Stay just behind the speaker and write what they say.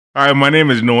Hi, my name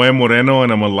is Noé Moreno,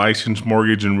 and I'm a licensed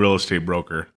mortgage and real estate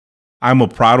broker. I'm a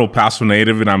proud El Paso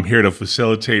native, and I'm here to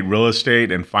facilitate real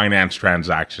estate and finance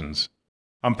transactions.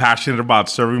 I'm passionate about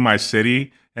serving my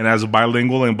city, and as a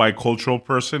bilingual and bicultural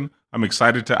person, I'm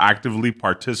excited to actively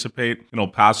participate in El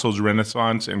Paso's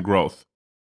renaissance and growth.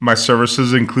 My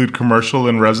services include commercial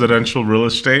and residential real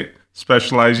estate,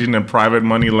 specializing in private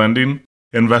money lending,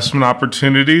 investment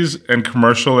opportunities, and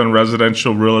commercial and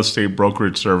residential real estate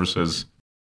brokerage services.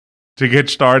 To get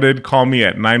started, call me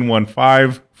at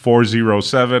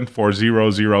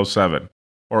 915-407-4007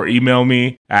 or email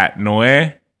me at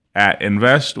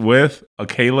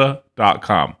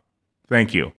noe@investwithakela.com.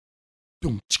 Thank you.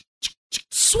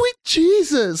 Sweet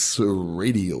Jesus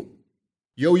Radio.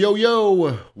 Yo, yo,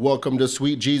 yo. Welcome to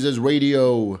Sweet Jesus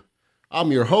Radio.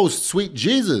 I'm your host, Sweet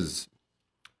Jesus.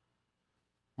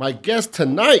 My guest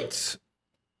tonight,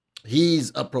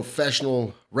 he's a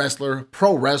professional wrestler,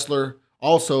 pro wrestler,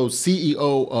 also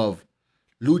CEO of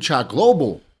Lucha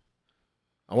Global.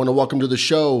 I want to welcome to the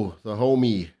show the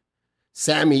homie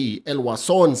Sammy El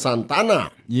Guasón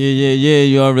Santana. Yeah.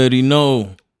 You already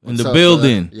know. In the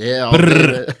building. Yeah.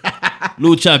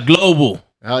 Lucha Global.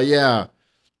 Hell yeah.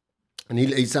 And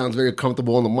he sounds very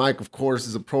comfortable on the mic, of course.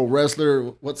 He's a pro wrestler.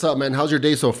 What's up, man? How's your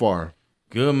day so far?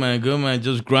 Good, man.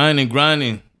 Just grinding.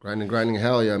 Grinding.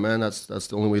 Hell yeah, man. That's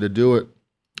the only way to do it.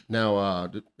 Now,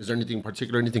 is there anything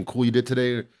particular, anything cool you did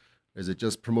today? Or is it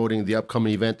just promoting the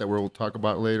upcoming event that we'll talk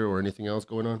about later, or anything else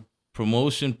going on?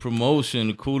 Promotion.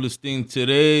 The coolest thing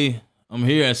today, I'm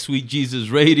here at Sweet Jesus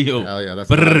Radio. Hell yeah.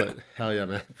 Hell yeah,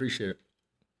 man. Appreciate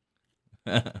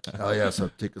it. Hell yeah. So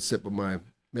take a sip of my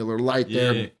Miller Lite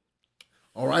there.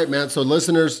 All right, man. So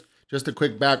listeners, just a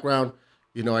quick background.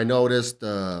 You know, I noticed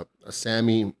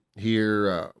Sammy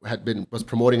here was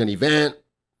promoting an event.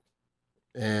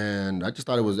 And I just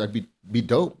thought that'd be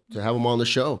dope to have him on the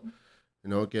show. You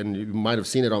know, again, you might have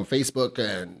seen it on Facebook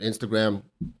and Instagram.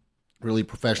 Really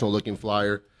professional looking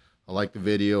flyer. I like the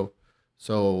video.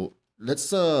 So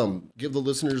let's give the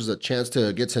listeners a chance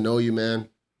to get to know you, man.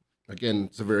 Again,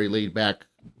 it's a very laid back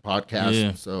podcast.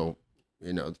 Yeah. So,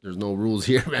 you know, there's no rules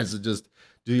here, man. So just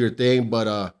do your thing.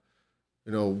 But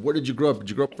you know, where did you grow up?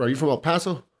 Are you from El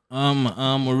Paso?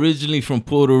 I'm originally from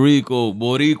Puerto Rico,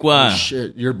 Boricua. Oh,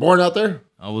 shit. You're born out there?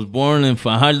 I was born in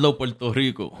Fajardo, Puerto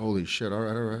Rico. Holy shit. All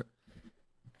right.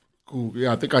 Cool.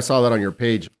 Yeah, I think I saw that on your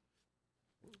page.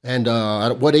 And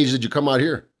at what age did you come out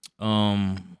here?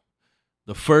 The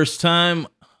first time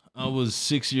I was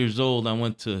 6 years old, I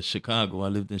went to Chicago. I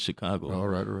lived in Chicago. All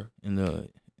right.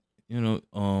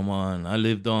 I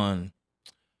lived on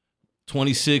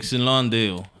 26 in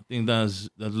Lawndale. I think that's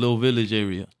that little village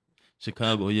area.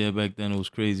 Chicago, yeah, back then it was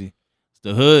crazy. It's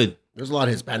the hood. There's a lot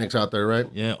of Hispanics out there, right?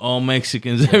 Yeah, all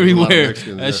Mexicans everywhere.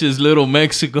 That's just little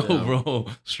Mexico, bro.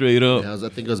 Straight up. Yeah, I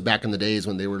think it was back in the days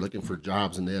when they were looking for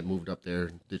jobs and they had moved up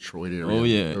there, Detroit area. Oh,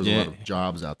 yeah. There was a lot of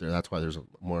jobs out there. That's why there's a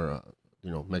more,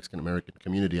 Mexican-American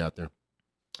community out there.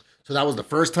 So that was the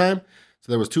first time?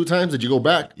 So there was 2 times? Did you go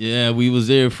back? Yeah, we was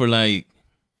there for like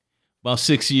about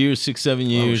 6 years, 7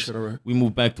 years. Oh, shit, all right. We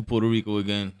moved back to Puerto Rico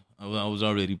again. I was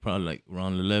already probably like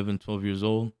around 11, 12 years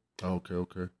old.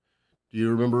 Okay. Do you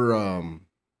remember,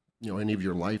 any of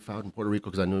your life out in Puerto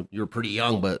Rico? Because I know you were pretty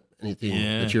young, but anything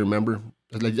that you remember,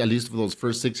 at least for those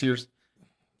first 6 years?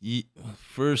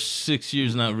 First 6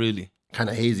 years, not really.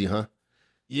 Kind of hazy, huh?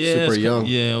 Yeah. Super young.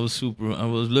 Yeah,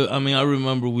 I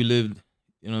remember we lived,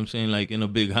 you know what I'm saying, like in a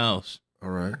big house. All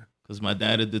right. Because my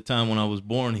dad at the time when I was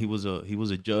born, he was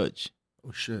a judge.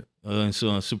 Oh, shit. And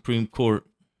so Supreme Courts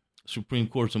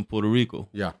in Puerto Rico.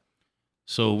 Yeah.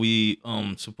 So we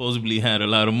supposedly had a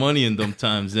lot of money in them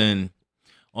times. Then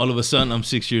all of a sudden, I'm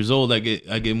 6 years old. I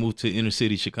get moved to inner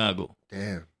city Chicago.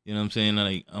 Damn. You know what I'm saying?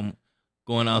 Like I'm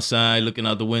going outside, looking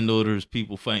out the window. There's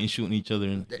people fighting, shooting each other.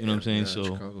 And, you know what I'm saying? Yeah, so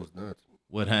Chicago's nuts.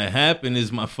 What had happened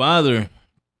is my father,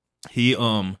 he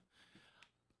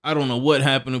I don't know what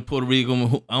happened in Puerto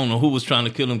Rico. I don't know who was trying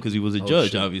to kill him because he was a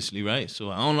judge, obviously, right?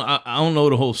 So I don't know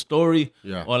the whole story.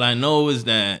 Yeah. All I know is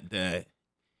that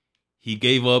he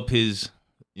gave up his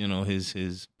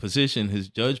position, his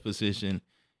judge position,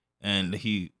 and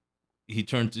he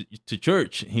turned to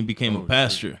church. He became a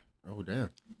pastor. Shit. Oh,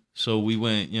 damn. So we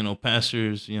went,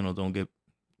 pastors, don't get,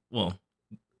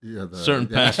 certain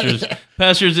pastors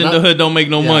in the hood don't make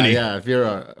no money. Yeah, if you're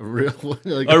a real one,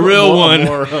 like a real one,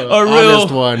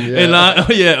 honest one, yeah. And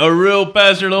a real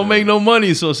pastor don't make no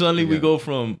money. So suddenly we go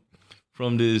from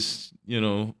this,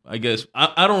 I guess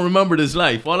I don't remember this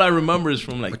life. All I remember is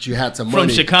but you had some from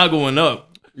money. Chicago and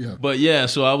up. Yeah. But yeah,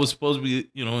 so I was supposed to be,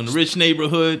 in a rich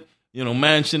neighborhood,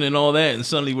 mansion and all that, and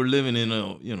suddenly we're living in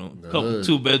a, couple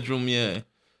 2-bedroom,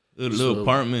 a little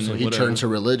apartment. So he turned to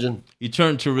religion. He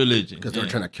turned to religion because they're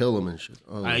trying to kill him and shit.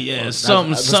 Oh,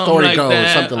 something like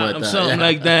that. Something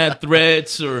like that.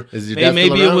 Threats or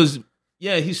maybe it was.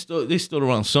 Yeah, they still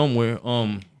around somewhere.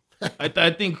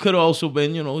 I think could have also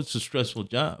been. It's a stressful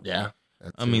job. Yeah.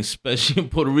 I mean, especially in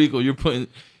Puerto Rico, you're putting.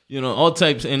 All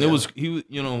types, and it was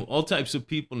all types of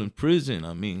people in prison.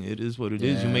 I mean, it is what it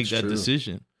is. You make that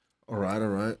decision. All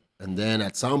right. And then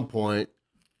at some point,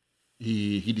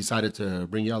 he decided to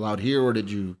bring y'all out here, or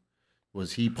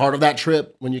was he part of that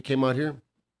trip when you came out here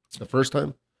the first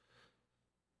time?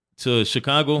 To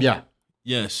Chicago? Yeah.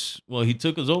 Yes. Well, he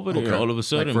took us over there all of a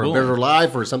sudden. Like for a better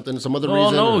life or something, some other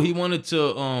reason? No, he wanted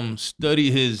to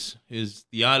study his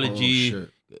theology. Oh, shit.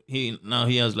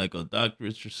 He has like a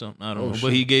doctorate or something. I don't know. Shit.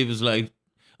 But he gave his life.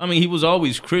 I mean, he was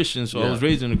always Christian, so I was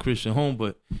raised in a Christian home,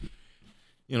 but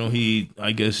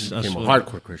I guess he became a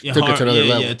hardcore Christian. Took it to another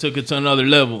level. Yeah, took it to another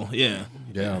level. Yeah.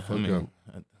 Yeah,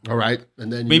 all right.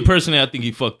 And then personally, I think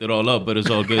he fucked it all up, but it's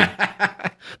all good.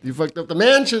 You fucked up the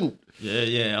mansion.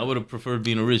 Yeah. I would have preferred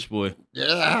being a rich boy.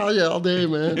 Yeah, hell yeah, all day,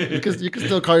 man. You can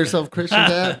still call yourself Christian,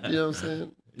 Dad. You know what I'm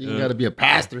saying? You got to be a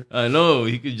pastor. I know.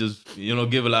 He could just,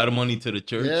 give a lot of money to the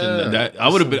church. Yeah, and that I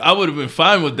would have been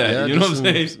fine with that. Yeah, you know what I'm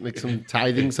saying? Make some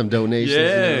tithing, some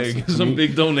donations. Yeah, some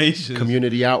big donations.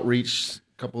 Community outreach, a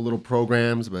couple little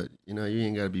programs, but you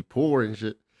ain't got to be poor and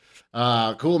shit.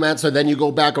 Cool, man. So then you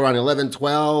go back around 11,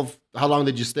 12. How long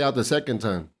did you stay out the second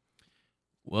time?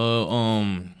 Well,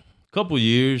 couple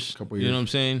years. You know what I'm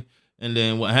saying? And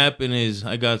then what happened is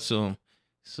I got some.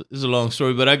 It's a long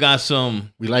story, but I got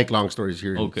some. We like long stories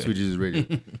here. Okay. Sweet Jesus Radio.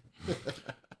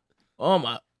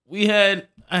 I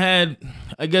had,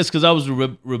 I guess, because I was a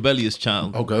rebellious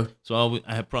child. Okay. So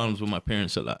I had problems with my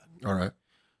parents a lot. All right.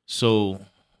 So,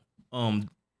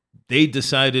 they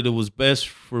decided it was best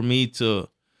for me to.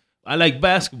 I like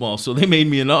basketball, so they made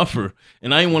me an offer.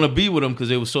 And I didn't want to be with them because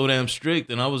they were so damn strict.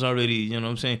 And I was already, you know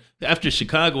what I'm saying? After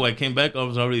Chicago, I came back, I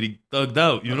was already thugged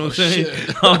out. You know what I'm saying?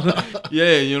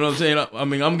 Yeah, you know what I'm saying? I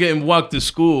mean, I'm getting walked to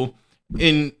school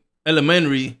in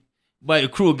elementary by a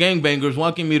crew of gangbangers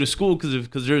walking me to school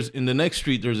because there's in the next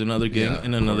street, there's another gang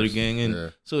and another gang.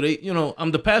 And so they,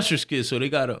 I'm the pastor's kid, so they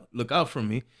got to look out for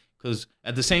me. Because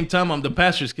at the same time, I'm the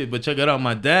pastor's kid. But check it out,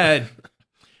 my dad,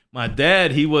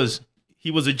 he was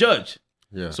a judge.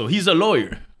 Yeah. So he's a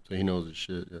lawyer. So he knows his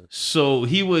shit. Yeah. So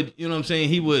he would, you know what I'm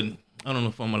saying? I don't know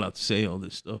if I'm allowed to say all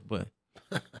this stuff, but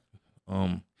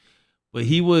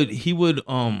he would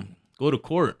go to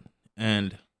court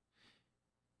and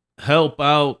help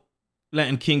out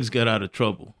Latin kings get out of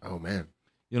trouble. Oh man.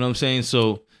 You know what I'm saying?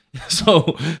 So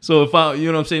if I, you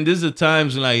know what I'm saying? This is the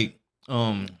times like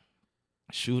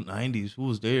 90s, who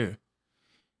was there?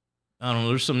 I don't know,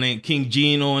 there's some name King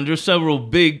Gino, and there's several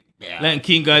big Latin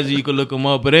King guys that you could look them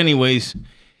up. But anyways,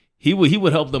 he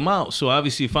would help them out. So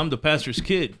obviously, if I'm the pastor's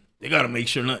kid, they got to make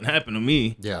sure nothing happened to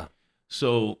me. Yeah.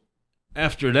 So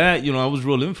after that, I was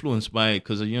real influenced by it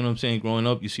because, you know what I'm saying, growing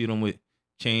up, you see them with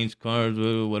chains, cars,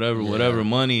 whatever,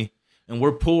 money, and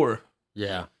we're poor.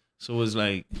 Yeah. So it was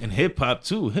like, and hip hop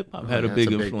too. Hip hop had a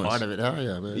big influence. Part of it, hell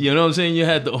yeah, man. You know what I'm saying? You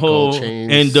had the whole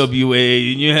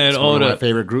NWA, and you had all one of my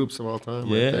favorite groups of all time.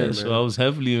 Yeah, right there, so I was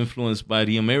heavily influenced by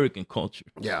the American culture.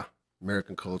 Yeah,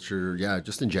 American culture. Yeah,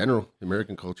 just in general,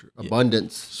 American culture,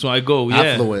 abundance. So I go,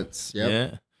 affluence. Yep.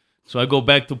 Yeah. So I go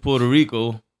back to Puerto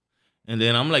Rico, and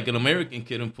then I'm like an American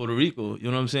kid in Puerto Rico. You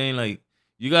know what I'm saying? Like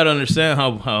you got to understand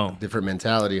how different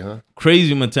mentality, huh?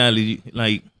 Crazy mentality,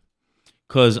 like.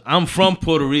 Because I'm from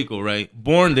Puerto Rico, right?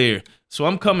 Born there. So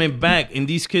I'm coming back, and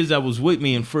these kids that was with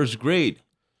me in first grade,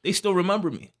 they still remember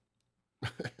me.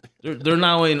 They're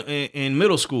now in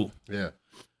middle school. Yeah.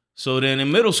 So then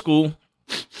in middle school,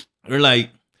 they're like,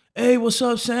 hey, what's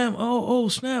up, Sam? Oh,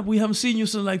 snap. We haven't seen you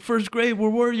since like first grade.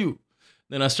 Where were you?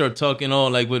 Then I start talking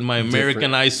all like with my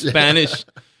Americanized Spanish.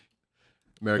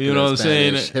 Americanized you know what I'm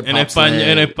saying? In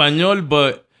Espanol,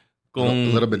 but... a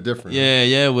little bit different.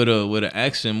 Yeah, with an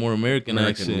accent, more American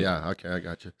accent. Yeah, okay, I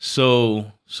got you.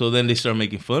 So then they start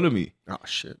making fun of me. Oh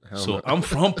shit! I'm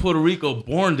from Puerto Rico,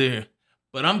 born there,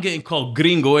 but I'm getting called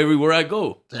gringo everywhere I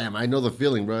go. Damn, I know the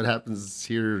feeling, bro. It happens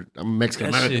here. I'm Mexican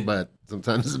American, but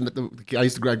sometimes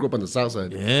I grew up on the south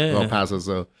side. Yeah, El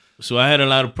Paso. So I had a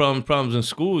lot of problems in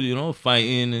school.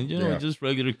 Fighting and just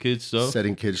regular kid stuff.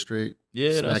 Setting kids straight.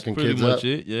 Yeah, that's pretty much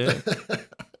it. Yeah.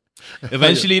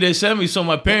 Eventually, they sent me. So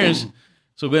my parents,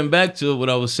 so going back to what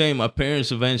I was saying, my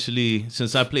parents eventually,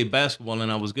 since I played basketball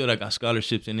and I was good, I got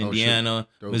scholarships in Indiana,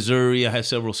 Missouri. I had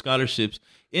several scholarships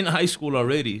in high school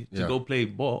already to go play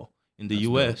ball in the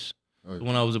U.S. So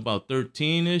when I was about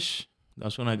 13-ish,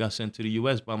 that's when I got sent to the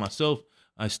U.S. by myself.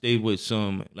 I stayed with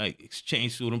some like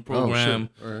exchange student program.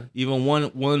 Oh, shit. All right. Even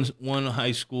one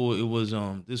high school. It was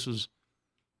this was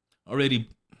already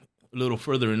a little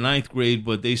further in ninth grade,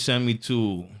 but they sent me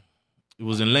to. It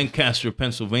was in Lancaster,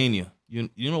 Pennsylvania. You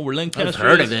know where Lancaster is? I've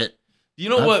heard of it.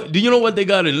 Do you know what they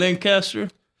got in Lancaster?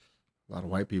 A lot of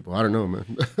white people. I don't know,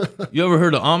 man. You ever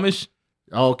heard of Amish?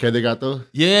 Oh, okay, they got those?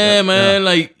 Yeah, man. Yeah.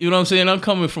 Like, you know what I'm saying? I'm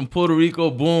coming from Puerto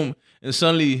Rico, boom, and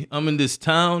suddenly I'm in this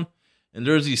town, and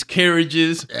there's these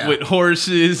carriages with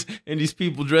horses, and these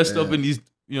people dressed up in these,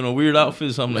 weird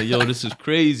outfits. I'm like, yo, this is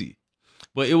crazy.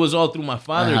 But it was all through my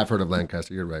father. I have heard of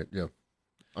Lancaster. You're right. Yeah,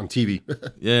 on TV.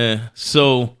 Yeah.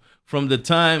 So from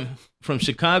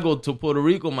Chicago to Puerto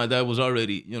Rico, my dad was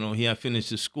already, he had finished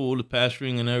his school, the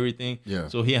pastoring and everything. Yeah.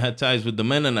 So he had ties with the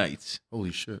Mennonites.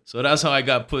 Holy shit. So that's how I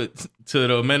got put to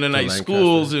the Mennonite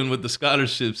schools and with the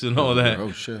scholarships and all that.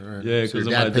 Oh shit. Right. Yeah, because so your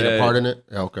dad played a part in it?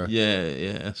 Yeah, okay.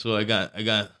 Yeah. So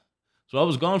so I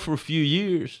was gone for a few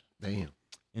years. Damn.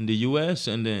 In the US,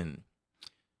 and then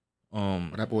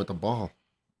what happened with the ball?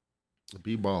 The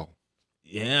B-ball.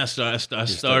 Yeah, I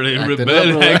started acting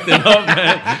up,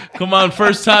 man. Come on,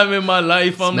 first time in my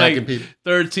life. I'm like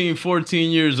 13,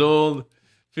 14 years old,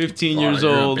 15 years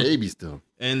old. You're a baby still.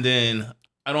 And then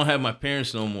I don't have my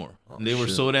parents no more. And they were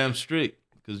so damn strict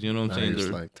because, you know what I'm saying? It's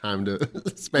like time to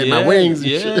spread my wings and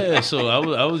shit. So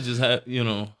I was just,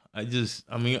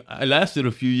 I lasted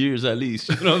a few years at least.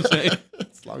 You know what I'm saying?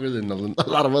 It's longer than a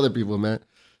lot of other people, man.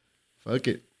 Fuck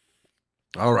it.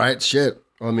 All right, shit.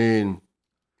 I mean...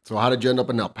 So how did you end up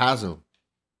in El Paso?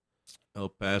 El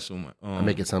Paso, man. I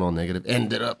make it sound all negative.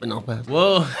 Ended up in El Paso.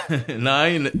 Well, did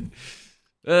I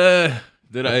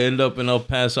end up in El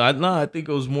Paso? I think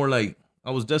it was more like I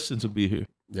was destined to be here.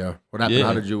 Yeah. What happened? Yeah.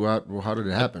 How did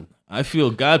it happen? I feel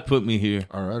God put me here.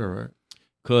 All right.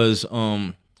 Because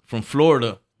from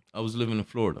Florida, I was living in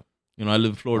Florida. I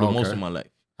lived in Florida most of my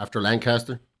life. After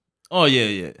Lancaster? Oh,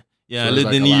 yeah. Yeah, so I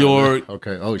lived in New York.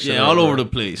 Okay. Oh, shit. Yeah, all over the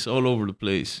place.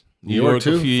 New York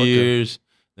a few years,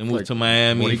 then moved to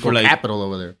Miami for like capital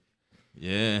over there.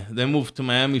 Yeah, then moved to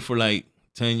Miami for like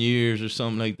 10 years or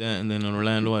something like that, and then in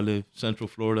Orlando, Central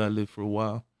Florida, I lived for a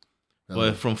while.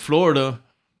 But from Florida,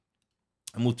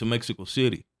 I moved to Mexico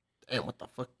City. Damn, what the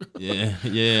fuck? Yeah.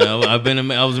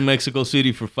 I was in Mexico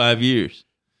City for 5 years.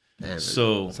 Damn,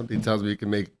 so something tells me you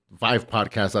can make 5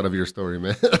 podcasts out of your story,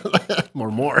 man.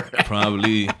 more.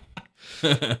 Probably.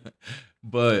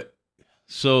 But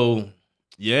so.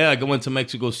 Yeah, I went to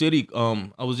Mexico City.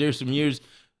 I was there some years.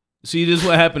 See, this is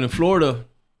what happened in Florida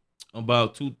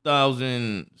about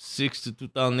 2006 to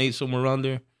 2008, somewhere around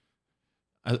there.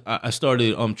 I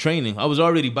started training. I was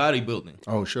already bodybuilding.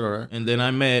 Oh, sure. Right. And then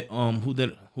I met who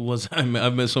was I met?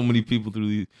 I met so many people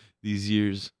through these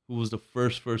years. Who was the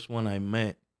first one I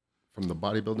met from the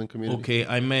bodybuilding community? Okay,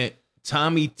 I met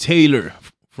Tommy Taylor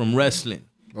from wrestling.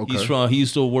 Okay. He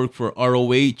used to work for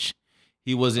ROH.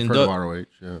 He was in ROH,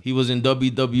 yeah. He was in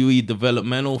WWE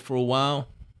developmental for a while,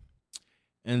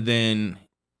 and then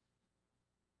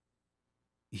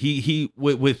he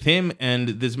with him and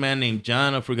this man named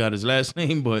John. I forgot his last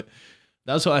name, but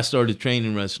that's how I started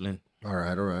training wrestling. All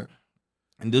right.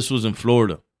 And this was in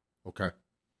Florida. Okay.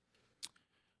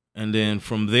 And then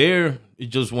from there,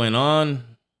 it just went on.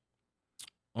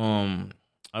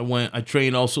 I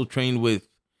trained with,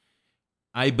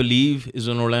 I believe, is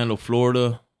in Orlando,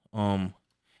 Florida.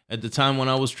 At the time when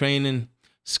I was training,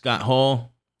 Scott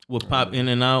Hall would pop in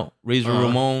and out. Razor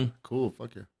Ramon. Cool,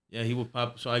 fuck yeah. Yeah, he would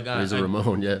pop. So I got Razor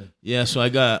Ramon, yeah. Yeah, so I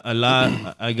got a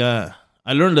lot.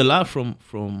 I learned a lot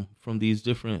from these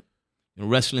different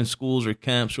wrestling schools or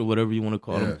camps or whatever you want to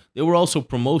call them. They were also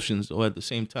promotions, though. At the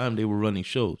same time, they were running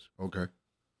shows. Okay.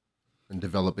 And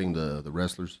developing the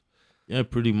wrestlers. Yeah,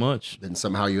 pretty much. Then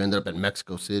somehow you ended up in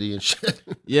Mexico City and shit.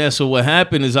 Yeah, so what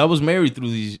happened is I was married through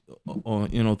these,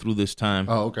 through this time.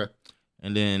 Oh, okay.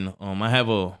 And then I have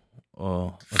a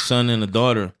son and a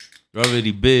daughter. They're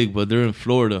already big, but they're in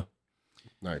Florida.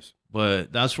 Nice.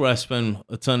 But that's where I spent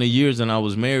a ton of years, and I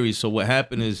was married. So what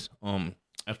happened is,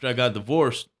 after I got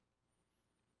divorced,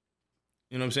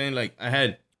 you know what I'm saying? Like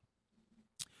I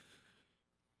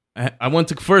went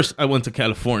to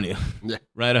California. Yeah.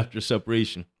 Right after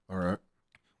separation. All right.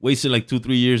 Wasted like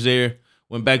 2-3 years there.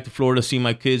 Went back to Florida, see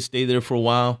my kids, stayed there for a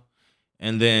while.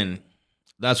 And then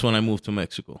that's when I moved to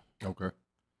Mexico. Okay.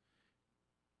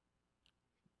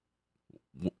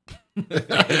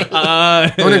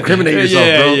 Don't incriminate yourself,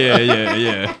 bro.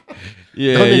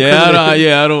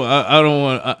 I don't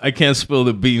want. I can't spill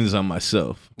the beans on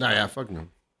myself. Nah, yeah, fuck no.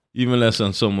 Even less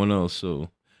on someone else. So,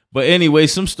 but anyway,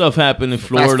 some stuff happened in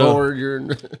Florida. Fast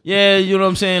forward, yeah, you know what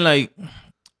I'm saying. Like,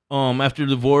 after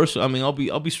divorce, I mean,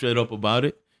 I'll be straight up about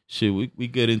it. shit, we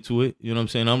get into it. You know what I'm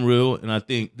saying? I'm real, and I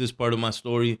think this part of my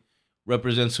story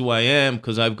represents who I am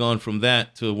because I've gone from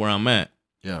that to where I'm at.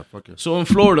 Yeah, fuck it. So in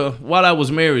Florida, while I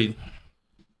was married,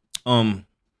 I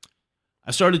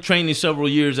started training several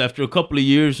years. After a couple of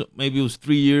years, maybe it was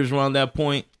 3 years around that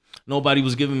point, nobody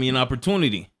was giving me an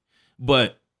opportunity.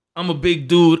 But I'm a big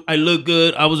dude. I look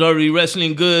good. I was already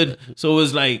wrestling good. So it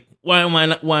was like, why am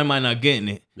I not getting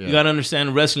it? Yeah. You got to understand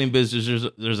the wrestling business,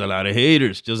 there's a lot of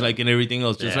haters, just like in everything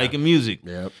else, just like in music.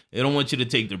 Yep. They don't want you to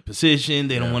take their position.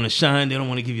 They don't want to shine. They don't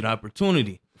want to give you the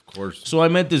opportunity. Of course. So I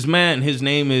met this man. His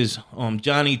name is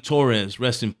Johnny Torres.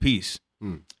 Rest in peace.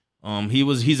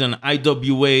 He's an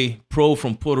IWA pro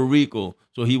from Puerto Rico.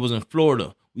 So he was in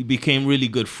Florida. We became really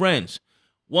good friends.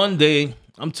 One day,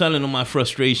 I'm telling him my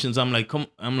frustrations. I'm like,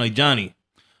 Johnny.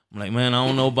 I'm like, man, I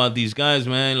don't know about these guys,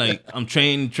 man. Like, I'm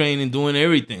training, doing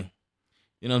everything.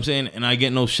 You know what I'm saying? And I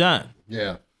get no shot.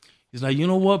 Yeah. He's like, you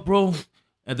know what, bro?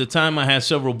 At the time, I had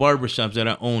several barbershops that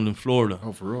I owned in Florida.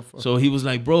 Oh, for real? So he was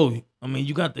like, bro, I mean,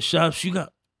 you got the shops, you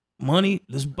got money.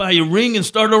 Let's buy a ring and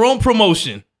start our own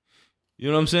promotion. You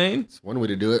know what I'm saying? It's one way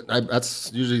to do it.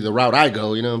 That's usually the route I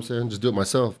go, you know what I'm saying? Just do it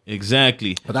myself.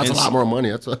 Exactly. But that's a lot more money.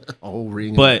 That's a whole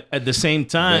ring. But at the same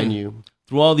time,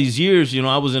 through all these years, you know,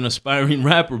 I was an aspiring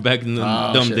rapper back in the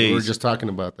dumb days. We were just talking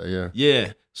about that, yeah.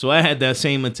 Yeah. So I had that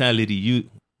same mentality you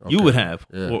would have,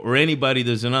 or anybody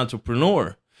that's an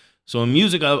entrepreneur. So in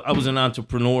music, I was an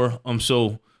entrepreneur.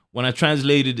 So when I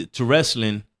translated it to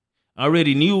wrestling, I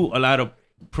already knew a lot of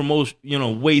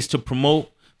ways to promote.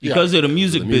 Because of the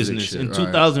music business. Shit, in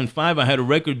 2005, I had a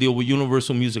record deal with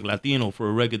Universal Music Latino for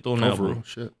a reggaeton album.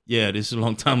 Shit. Yeah, this is a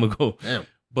long time ago. Damn.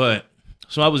 But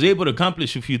so I was able to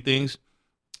accomplish a few things.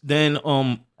 Then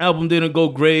album didn't go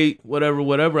great,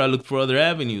 whatever. I looked for other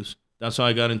avenues. That's how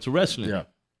I got into wrestling. Yeah.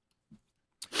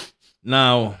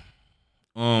 Now,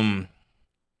 where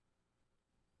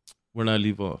did I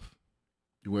leave off?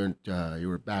 You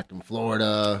were back in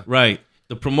Florida. Right.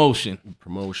 The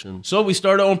promotion. So we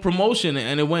started on promotion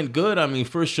and it went good. I mean,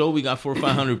 first show we got 400 or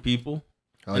 500 people.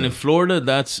 And in Florida,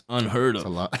 that's unheard of. That's a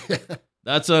lot.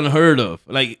 That's unheard of.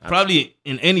 Like probably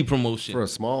in any promotion. For a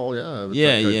small,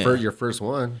 Yeah. Your first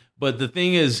one. But the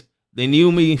thing is, they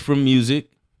knew me from music.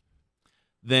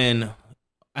 Then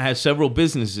I had several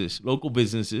businesses, local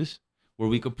businesses, where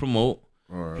we could promote.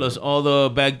 Right. Plus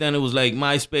back then it was like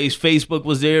MySpace, Facebook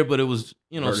was there, but it was,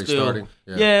 still starting.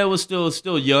 Yeah, it was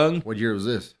still young. What year was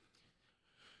this?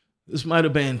 This might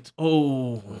have been 6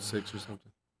 or something.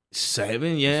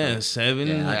 7, yeah, 7.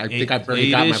 Yeah, I think I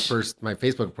barely got my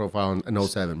Facebook profile in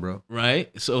 07, bro. Right,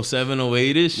 so 7,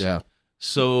 08-ish. Yeah.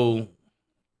 So,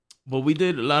 but we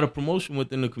did a lot of promotion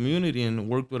within the community and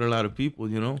worked with a lot of people.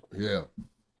 Yeah.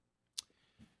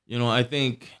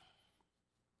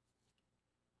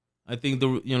 I think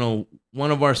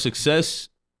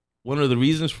one of the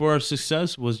reasons for our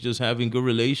success was just having good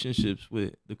relationships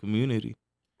with the community.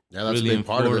 Yeah, that's really a big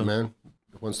part of it, man.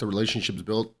 Once the relationship's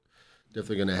built,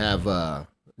 definitely going to have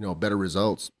better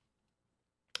results.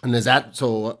 And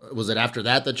was it after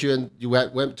that you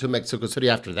went to Mexico City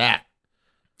after that?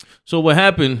 So what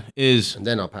happened is, and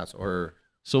then El Paso, or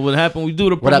so what happened? We do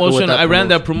the promotion. I ran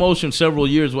that promotion several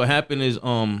years. What happened is,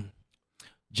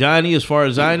 Johnny, as far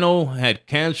as I know, had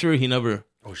cancer. He never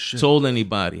told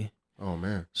anybody. Oh,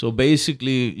 man. So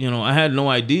basically, I had no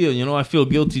idea. I feel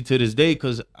guilty to this day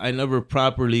because I never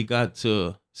properly got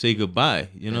to say goodbye.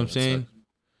 You know what I'm saying?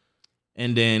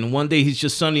 And then one day he's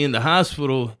just suddenly in the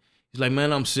hospital. He's like,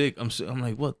 man, I'm sick. I'm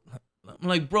like, what? I'm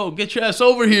like, bro, get your ass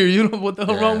over here. What the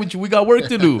hell wrong with you? We got work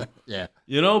to do. Yeah.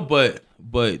 But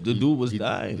the dude was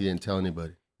dying. He didn't tell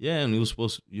anybody. Yeah, and he was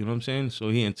supposed to, you know what I'm saying? So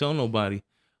he didn't tell nobody.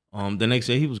 The next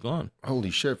day he was gone.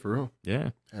 Holy shit, for real? Yeah.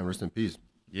 And rest in peace.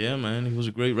 Yeah, man. He was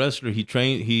a great wrestler.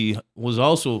 He was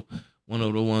also one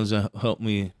of the ones that helped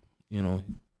me, with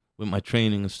my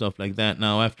training and stuff like that.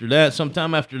 Now,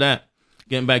 sometime after that,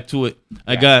 getting back to it,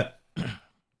 I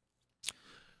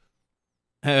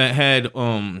had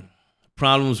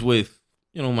problems with,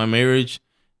 my marriage.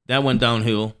 That went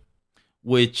downhill,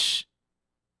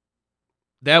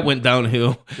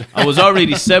 I was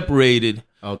already separated.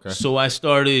 Okay. So I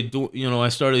started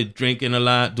drinking a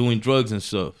lot, doing drugs and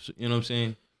stuff. You know what I'm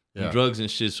saying? Yeah. Drugs and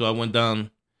shit. So I went down,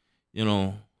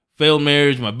 failed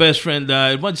marriage. My best friend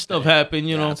died. A bunch of stuff happened,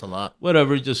 That's a lot.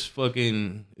 Whatever. Just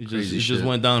it just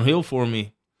went downhill for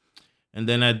me. And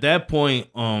then at that point,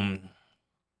 I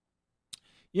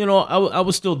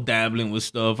was still dabbling with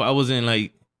stuff. I wasn't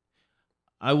like,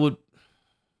 it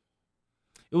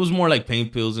was more like pain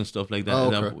pills and stuff like that.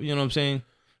 Oh, okay. You know what I'm saying?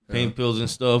 Pain pills and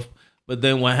stuff. But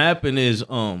then what happened is,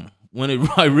 when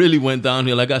I really went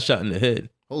downhill, I got shot in the head.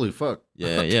 Holy fuck.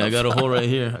 Yeah, I got a hole right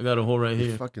here. I got a hole right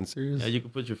here. Fucking serious? Yeah, you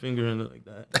can put your finger in it like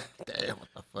that. Damn, what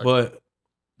the fuck? But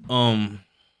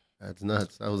that's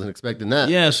nuts. I wasn't expecting that.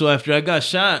 Yeah, so after I got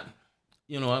shot,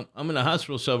 I'm in the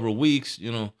hospital several weeks,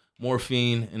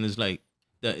 morphine, and it's like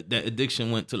that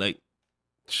addiction went to like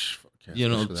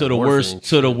to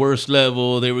the worst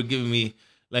level. They were giving me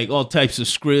like all types of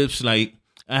scripts. Like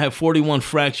I have 41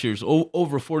 fractures,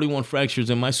 over 41 fractures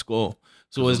in my skull.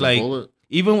 So it's like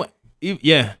even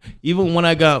when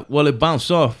I got it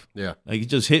bounced off. Yeah, like it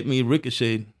just hit me,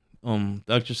 ricocheted.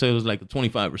 Doctor said it was like a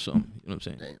 25 or something. You know what I'm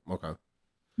saying? Damn. Okay.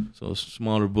 So it's a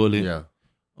smaller bullet. Yeah.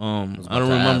 I don't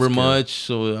remember much.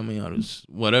 So I mean, I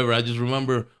just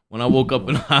remember when I woke up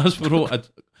in the hospital. It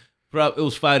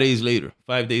was 5 days later.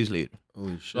 5 days later.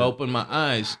 Holy shit. So I opened my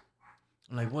eyes.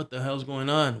 I'm like, what the hell's going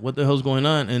on? What the hell's going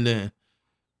on? And then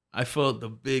I felt the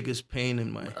biggest pain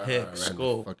in my head,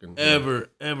 skull, ever.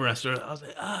 I was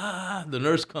like, the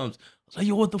nurse comes. I was like,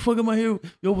 yo, what the fuck am I here?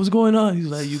 Yo, what's going on? He's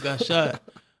like, you got shot.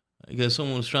 I guess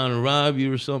someone was trying to rob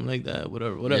you or something like that.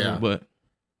 Whatever. Yeah. But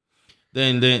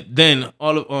then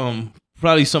all of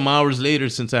probably some hours later,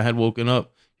 since I had woken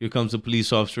up, here comes a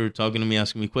police officer talking to me,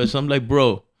 asking me questions. I'm like,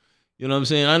 bro, you know what I'm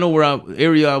saying? I know where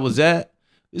area I was at.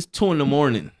 It's 2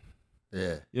 a.m.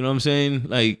 Yeah. You know what I'm saying?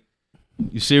 Like,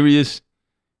 you serious?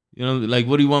 You know, like,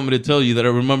 what do you want me to tell you? That I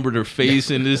remember their face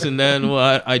and this and that?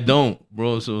 Well, I don't,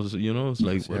 bro. So it's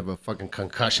like... So you have a fucking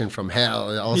concussion from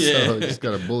hell. Also, just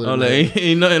got a bullet in like,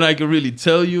 ain't nothing I can really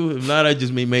tell you. If not, I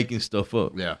just be making stuff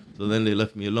up. Yeah. So then they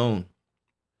left me alone.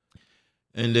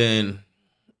 And then...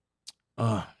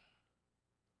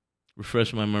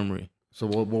 refresh my memory. So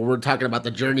we're talking about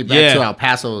the journey back to El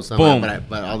Paso somehow,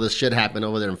 but all this shit happened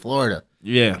over there in Florida.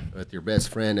 Yeah. With your best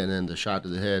friend and then the shot to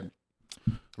the head.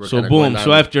 So boom.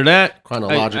 So after that,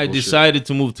 I decided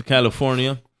to move to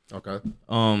California. Okay.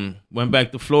 Went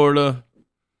back to Florida.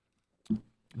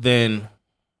 Then,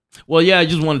 I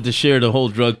just wanted to share the whole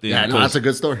drug thing. Yeah, no, that's a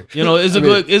good story. It's a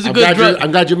good drug.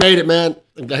 I'm glad you made it, man.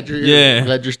 I'm glad you're here. I'm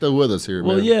glad you're still with us here, man.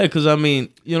 Well, yeah, because I mean,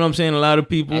 you know what I'm saying? A lot of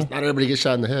people... Not everybody gets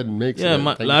shot in the head and makes it.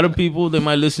 Yeah, a lot of people, they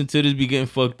might listen to this, be getting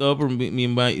fucked up or be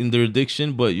in their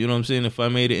addiction, but you know what I'm saying? If I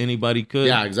made it, anybody could.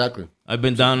 Yeah, exactly. I've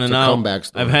been down and out.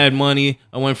 I've had money.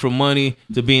 I went from money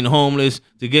to being homeless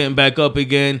to getting back up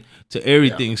again to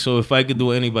everything. Yeah. So if I could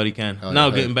do it, anybody can.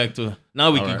 Getting back to...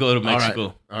 Now we can go to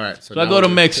Mexico. All right. So I go to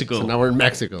Mexico. So now we're in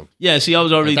Mexico. Yeah, see, I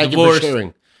was already divorced.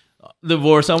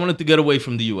 Divorce. I wanted to get away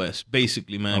from the U.S.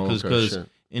 basically, man, because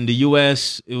in the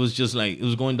U.S. it was just like it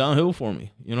was going downhill for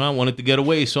me. I wanted to get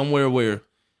away somewhere where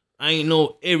I ain't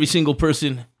know every single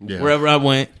person wherever I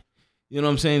went. You know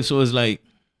what I'm saying? So it's like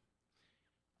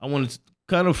I wanted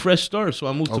kind of fresh start. So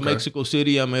I moved to Mexico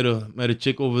City. I met a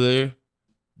chick over there,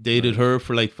 dated her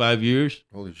for like 5 years.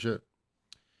 Holy shit!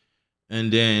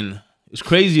 And then it's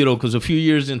crazy though, because a few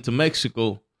years into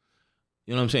Mexico,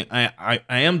 you know what I'm saying? I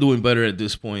am doing better at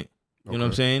this point. You know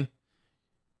what I'm saying?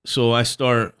 So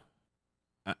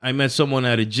I met someone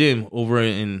at a gym over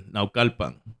in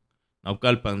Naucalpan.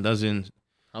 Naucalpan, that's in...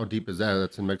 How deep is that?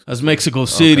 That's in Mexico That's Mexico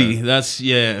City. Okay. That's,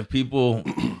 people...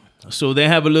 So they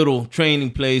have a little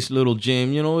training place, little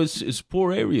gym. It's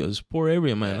poor area. It's poor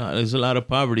area, man. Yeah. There's a lot of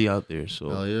poverty out there. So.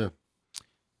 Hell yeah.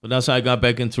 But that's how I got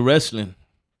back into wrestling.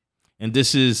 And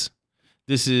this is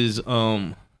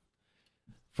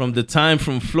from the time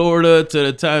from Florida to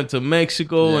the time to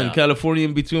Mexico and California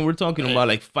in between, we're talking about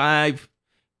like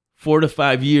 4 to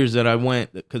 5 years that I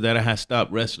went because I had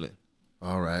stopped wrestling.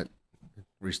 All right.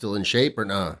 Were you still in shape or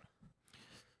not?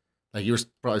 Like you were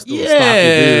probably still a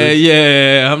stocky dude.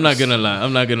 Yeah. I'm not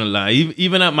gonna lie.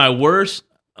 Even at my worst,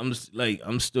 I'm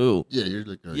still. Yeah, you're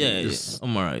like.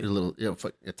 I'm all right. You're a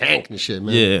little, a tank and shit,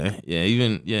 man.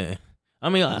 Yeah. I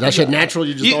mean, that shit natural.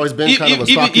 You just always been kind of a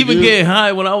stocky even dude? Getting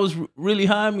high when I was really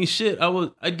high. I mean, shit,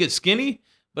 I'd get skinny,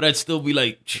 but I'd still be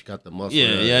like, got the muscle.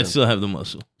 Yeah, I'd still have the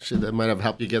muscle. Shit, that might have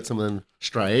helped you get some of the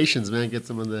striations, man. Get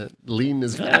some of the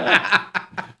leanness.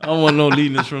 I don't want no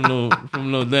leanness from no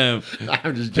damn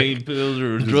I'm just pain pills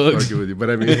or drugs. Fucking with you,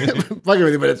 but I mean, fucking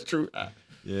with you, but it's true.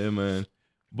 Yeah, man.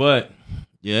 But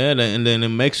and then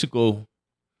in Mexico,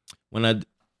 when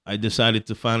I decided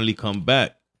to finally come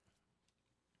back,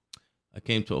 I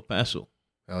came to El Paso.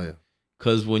 Hell yeah.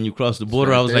 Because when you cross the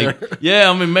border, I was like,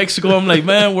 I'm in Mexico. I'm like,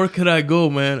 man, where could I go,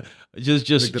 man?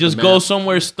 Just go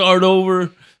somewhere, start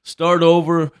over,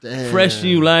 Damn. Fresh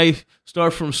new life,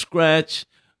 start from scratch.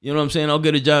 You know what I'm saying? I'll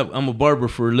get a job. I'm a barber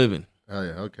for a living. Oh,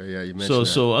 yeah. Okay, yeah, you mentioned that.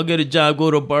 So I'll get a job,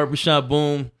 go to a barbershop,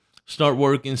 boom, start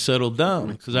working, settle down.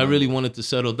 Because I really wanted to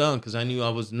settle down because I knew I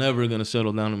was never going to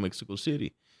settle down in Mexico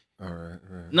City. All right.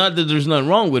 Not that there's nothing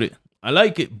wrong with it. I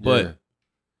like it, but...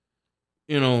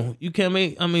 you can't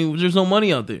make. I mean, there's no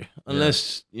money out there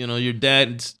unless your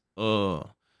dad's owns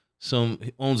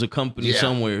a company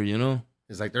somewhere.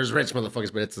 It's like there's rich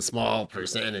motherfuckers, but it's a small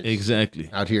percentage. Exactly.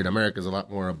 Out here in America, there's a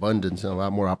lot more abundance and a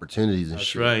lot more opportunities and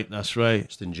shit. Right. That's right.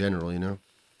 Just in general,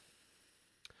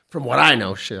 From what I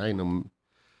know, I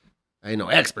ain't no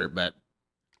expert, but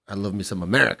I love me some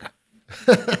America.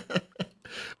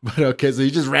 But okay, so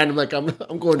you just random like I'm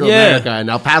going to America and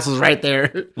El Paso's right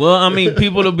there. Well, I mean,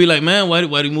 people will be like, man, why do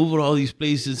you move to all these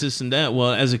places, this and that?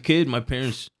 Well, as a kid, my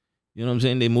parents, you know what I'm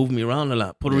saying, they moved me around a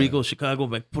lot. Puerto Rico, Chicago,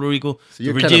 back to Puerto Rico, so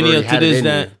to Virginia, to this,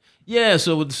 that. Yeah,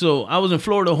 so I was in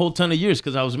Florida a whole ton of years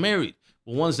because I was married.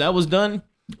 But once that was done,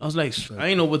 I was like, I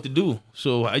didn't know what to do.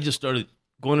 So I just started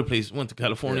going to places. Went to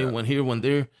California, went here, went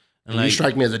there. And you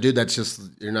strike me as a dude that's just,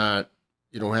 you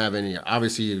don't have any,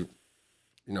 obviously, you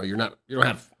don't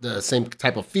have the same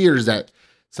type of fears that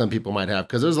some people might have.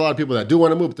 Because there's a lot of people that do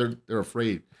want to move, but they're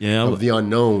afraid of the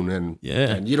unknown. And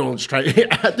you don't strike,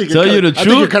 I think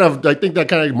that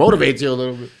kind of motivates you a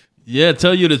little bit. Yeah,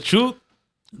 tell you the truth.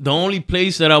 The only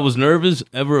place that I was nervous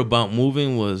ever about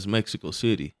moving was Mexico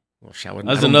City. Well,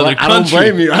 that's another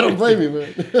country. I don't blame you,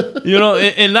 man.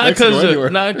 And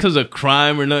not because of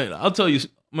crime or nothing. I'll tell you,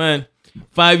 man,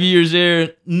 5 years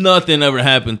there, nothing ever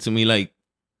happened to me. The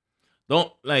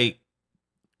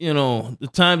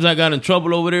times I got in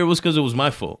trouble over there was because it was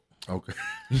my fault. Okay.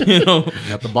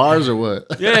 Got the bars or what?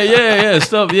 Yeah,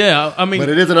 stuff. Yeah, I mean, but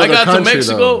it is another country,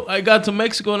 though. I got to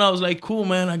Mexico and I was like, cool,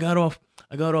 man. I got off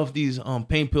these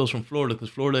pain pills from Florida because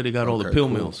Florida they got all the pill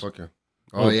mills. Okay.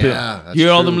 Oh yeah. Hear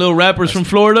all them little rappers from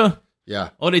Florida?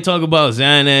 Yeah. Oh, they talk about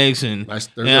Xanax and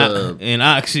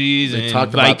Oxys and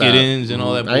Vicodins and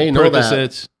all that. I ain't know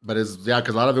that. But it's because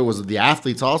a lot of it was the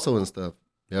athletes also and stuff.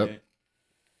 Yep. Okay.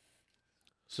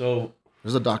 So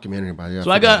there's a documentary about it.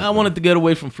 So I wanted to get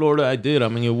away from Florida. I did. I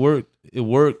mean, it worked. It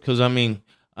worked because I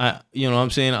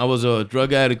was a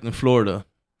drug addict in Florida,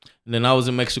 and then I was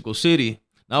in Mexico City.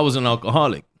 I was an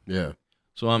alcoholic. Yeah.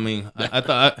 So I mean, I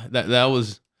thought that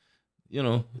was, I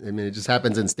mean, it just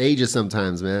happens in stages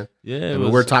sometimes, man. Yeah.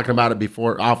 We're talking about it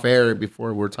before off air.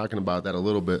 Before we're talking about that a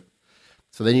little bit.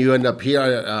 So then you end up here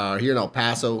in El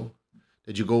Paso.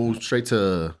 Did you go straight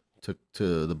to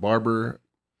the barber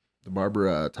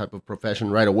type of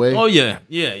profession right away? Oh yeah.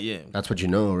 That's what you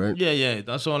know, right? Yeah.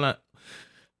 That's all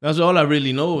I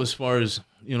really know as far as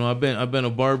I've been a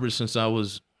barber since I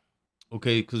was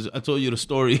because I told you the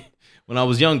story when I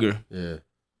was younger. Yeah.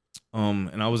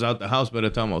 And I was out the house by the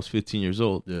time I was 15 years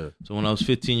old. Yeah. So when I was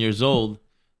 15 years old,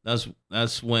 that's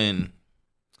when,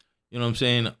 what I'm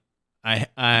saying,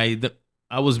 I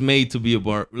was made to be a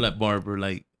barber.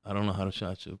 Like, I don't know how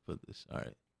to put this. All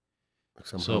right.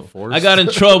 So I got in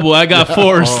trouble. I got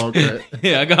forced. Oh, okay.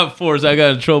 Yeah, I got forced. I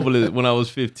got in trouble when I was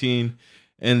 15.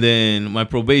 And then my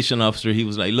probation officer, he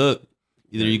was like, look,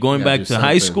 either you're going back to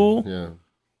high school,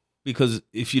 because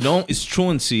if you don't, it's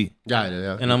truancy.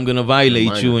 Yeah. And I'm going to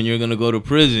violate you and you're going to go to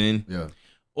prison. Yeah.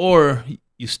 Or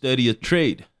you study a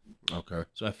trade. Okay.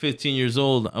 So at 15 years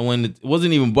old, it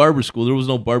wasn't even barber school. There was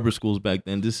no barber schools back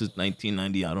then. This is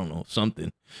 1990, I don't know,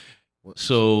 something.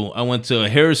 So I went to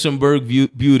Harrisonburg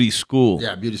Beauty School.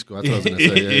 Yeah, beauty school. That's what I was going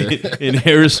to say. Yeah. In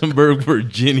Harrisonburg,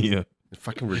 Virginia.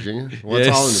 Fucking Virginia? Well,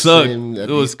 it sucked. It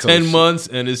was 10 months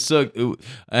and it sucked.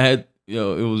 I had, it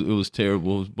was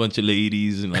terrible. It was a bunch of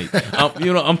ladies and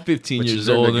I'm 15 years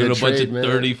old and a bunch of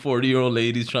 30, 40-year-old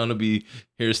ladies trying to be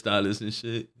hairstylists and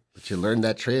shit. But you learned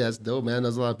that trade. That's dope, man.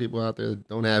 There's a lot of people out there that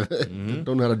don't have it.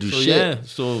 Don't know how to do shit. Yeah.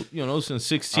 So, since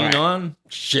 16 on.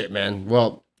 Shit, man.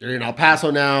 Well, you're in El Paso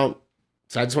now.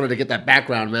 So I just wanted to get that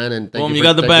background, man. And you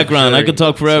got the background. I could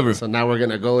talk forever. So now we're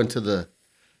gonna go into the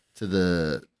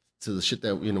shit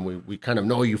that we kind of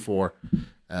know you for.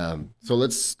 So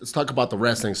let's talk about the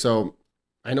wrestling. So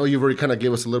I know you've already kind of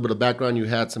gave us a little bit of background. You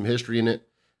had some history in it.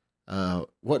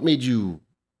 What made you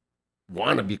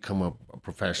want to become a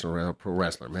professional pro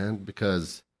wrestler, man?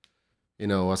 Because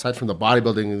aside from the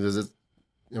bodybuilding, is it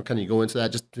can you go into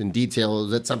that just in detail?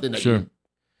 Is that something that sure.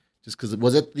 Just because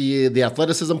was it the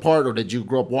athleticism part, or did you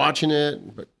grow up watching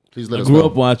it? But please let us know. I know. grew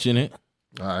up watching it.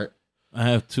 All right. I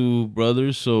have two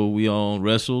brothers, so we all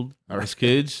wrestled as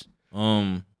kids.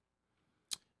 But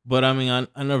I mean,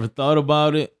 I never thought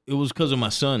about it. It was because of my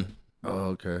son. Oh,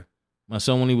 okay. My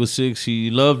son, when he was 6,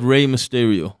 he loved Rey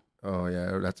Mysterio. Oh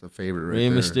yeah, that's a favorite. Rey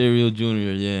Mysterio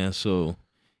Jr. Yeah, so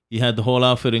he had the whole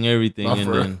outfit and everything,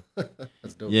 and then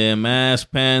that's dope. Yeah, mask,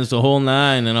 pants, the whole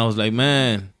nine. And I was like,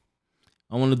 man,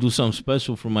 I want to do something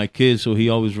special for my kid so he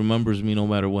always remembers me no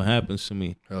matter what happens to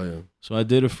me. Hell yeah. So I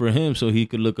did it for him so he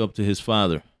could look up to his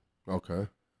father. Okay.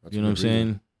 You know what I'm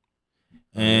saying?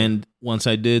 And once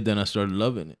I did, then I started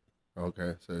loving it.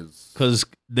 Okay, so it's because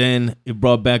then it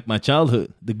brought back my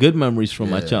childhood, the good memories from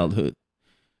my childhood.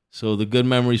 So the good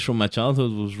memories from my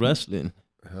childhood was wrestling.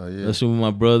 Hell yeah. Wrestling with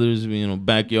my brothers,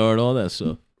 backyard, all that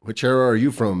stuff. Which era are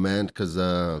you from, man? Because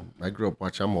I grew up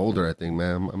watching. I'm older, I think,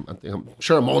 man. I'm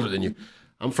sure I'm older than you.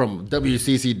 I'm from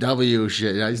WCCW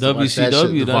shit. I used to watch that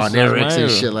shit, the Von Erichs and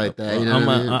shit like that. You know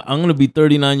I'm going to be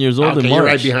 39 years old in March. You're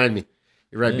right behind me.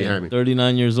 You're right behind me.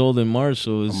 39 years old in March,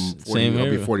 so it's 40, same era.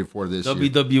 I'll be 44 this year.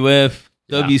 WWF,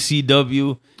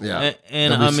 WCW. Yeah.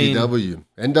 And WCW.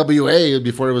 NWA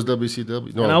before it was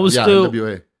WCW. No, and I was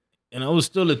NWA. And I was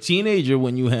still a teenager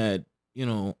when you had,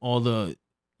 all the...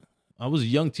 I was a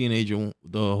young teenager.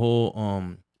 The whole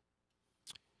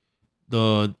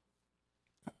the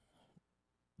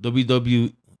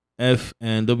WWF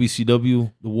and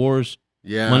WCW, the wars,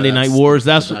 Monday Night Wars.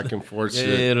 That's back and forth.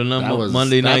 Yeah, the number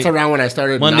Monday Night. That's around when I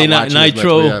started Monday Night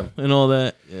Nitro and all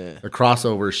that. Yeah, the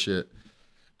crossover shit.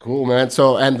 Cool, man.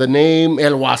 So, and the name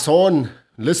El Guasón,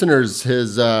 listeners,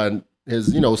 his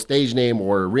stage name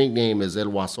or ring name is El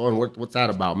Guasón. What's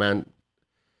that about, man?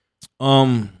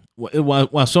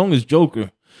 Guasón is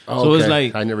Joker. Oh, so okay. It's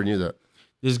like I never knew that.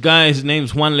 This guy, his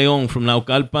name's Juan León from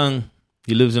Naucalpan.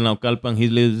 He lives in Naucalpan. He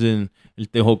lives in El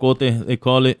Tejocote, they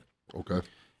call it. Okay.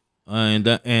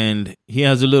 And he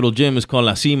has a little gym. It's called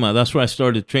La Cima. That's where I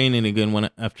started training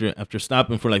again after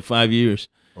stopping for like 5 years.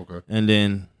 Okay. And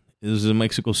then it was in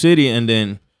Mexico City. And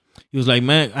then he was like,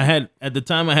 man, at the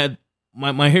time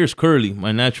my hair's curly.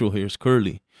 My natural hair is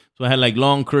curly. So I had like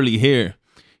long curly hair.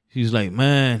 He's like,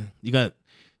 man, you got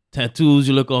tattoos,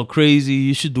 you look all crazy,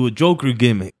 you should do a Joker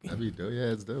gimmick. That'd be dope.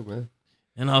 Yeah, it's dope, man.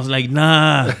 And I was like,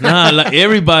 nah. Like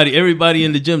everybody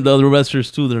in the gym, the other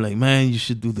wrestlers too, they're like, man, you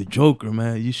should do the Joker,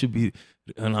 man. You should be.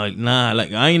 And I'm like, nah,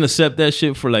 like I ain't accept that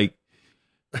shit for like,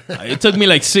 it took me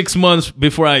like 6 months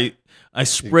before I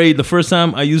sprayed. The first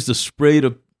time I used the spray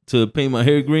to paint my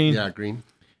hair green. Yeah, green.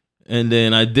 And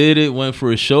then I did it, went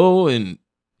for a show, and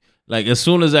like as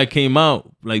soon as I came out,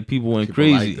 like people went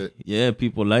crazy. Liked it. Yeah,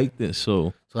 people liked it.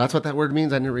 So that's what that word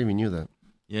means? I never even knew that.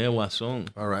 Yeah, Guasón.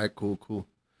 All right, cool.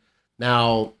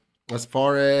 Now, as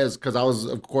far as, because I was,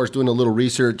 of course, doing a little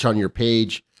research on your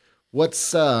page, what's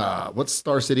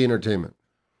Star City Entertainment?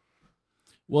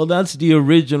 Well, that's the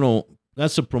original,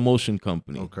 that's a promotion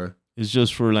company. Okay. It's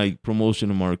just for like promotion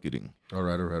and marketing. All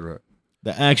right.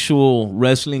 The actual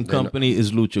wrestling company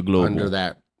is Lucha Global. Under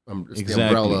that, it's the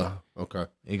umbrella. Okay.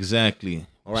 Exactly.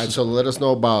 All right, so let us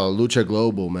know about Lucha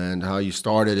Global, man, how you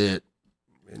started it,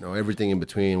 everything in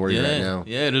between, where you're at now.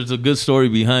 Yeah, there's a good story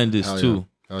behind this too.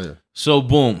 Hell yeah. So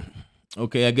boom.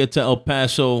 Okay, I get to El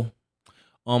Paso.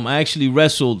 I actually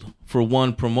wrestled for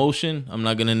one promotion. I'm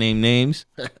not gonna name names.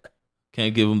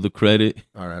 Can't give them the credit.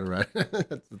 All right.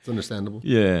 That's understandable.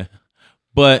 Yeah.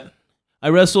 But I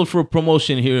wrestled for a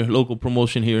promotion here, local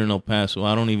promotion here in El Paso.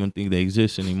 I don't even think they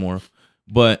exist anymore.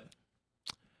 But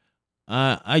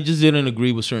I just didn't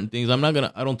agree with certain things. I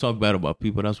don't talk bad about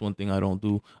people. That's one thing I don't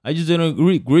do. I just didn't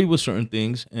agree with certain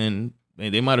things, and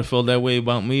they might have felt that way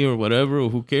about me or whatever, or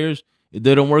who cares? It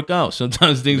didn't work out.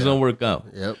 Sometimes things don't work out.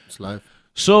 Yep, it's life.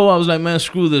 So I was like, man,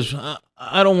 screw this.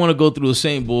 I don't want to go through the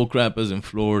same bull crap as in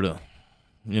Florida,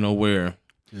 where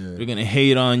they're going to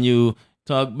hate on you,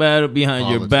 talk bad behind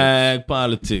your back,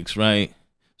 politics, right?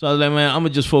 So I was like, man, I'm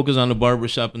going to just focus on the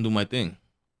barbershop and do my thing.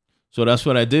 So that's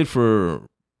what I did for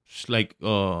like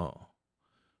a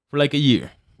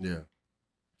year. Yeah.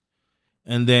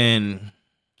 And then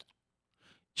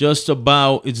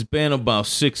it's been about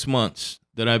 6 months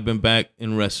that I've been back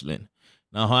in wrestling.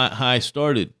 Now, how I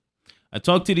started, I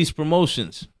talked to these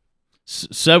promotions,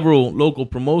 several local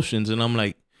promotions, and I'm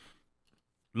like,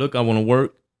 look, I want to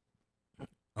work.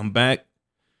 I'm back.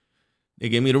 They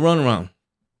gave me the runaround.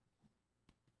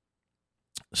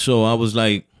 So I was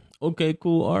like, okay,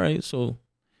 cool. All right. So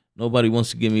nobody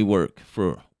wants to give me work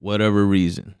for whatever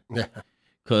reason.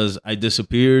 Because I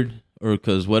disappeared or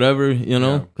because whatever,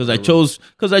 because I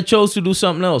chose to do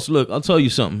something else. Look, I'll tell you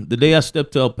something. The day I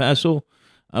stepped to El Paso,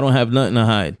 I don't have nothing to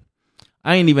hide.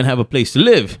 I ain't even have a place to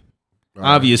live.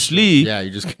 Obviously, I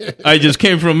just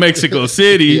came from Mexico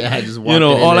City.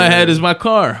 All I had is my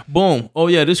car. Boom. Oh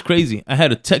yeah, this is crazy. I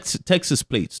had a Texas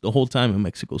plates the whole time in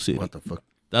Mexico City. What the fuck?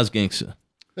 That's gangster.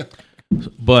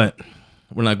 But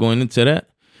we're not going into that.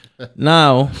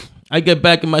 Now I get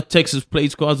back in my Texas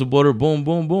plates, cross the border. Boom,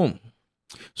 boom, boom.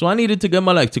 So I needed to get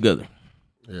my life together.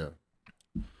 Yeah.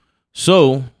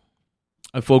 So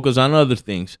I focus on other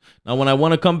things. Now, when I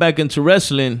want to come back into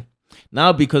wrestling,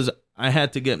 now because I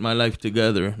had to get my life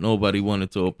together, nobody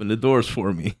wanted to open the doors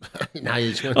for me.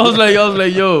 I was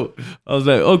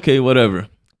like, okay, whatever.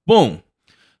 Boom.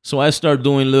 So I start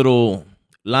doing little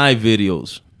live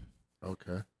videos.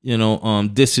 Okay. You know,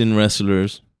 dissing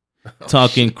wrestlers,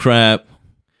 talking crap,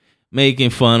 making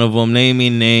fun of them,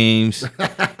 naming names,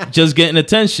 just getting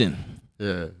attention.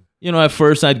 Yeah. You know, at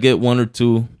first I'd get 1 or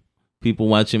 2 people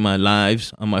watching my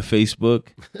lives on my Facebook.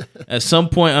 At some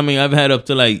point, I mean, I've had up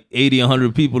to like 80,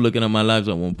 100 people looking at my lives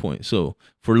at one point. So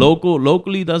for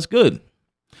locally, that's good.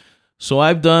 So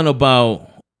I've done about,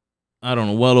 I don't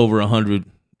know, well over 100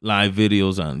 live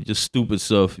videos on just stupid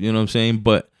stuff, you know what I'm saying?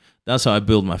 But that's how I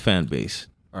build my fan base.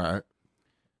 All right.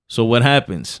 So what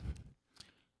happens?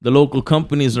 The local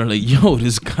companies are like, yo,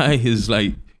 this guy is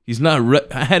like, he's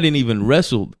not, I hadn't even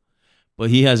wrestled, but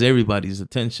he has everybody's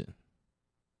attention.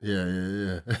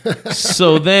 Yeah.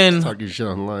 So then, talking shit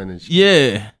online and shit.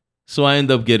 Yeah. So I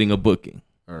end up getting a booking.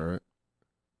 All right.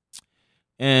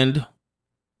 And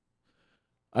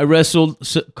I wrestled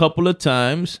a couple of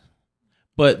times,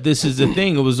 but this is the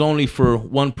thing. It was only for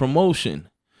one promotion.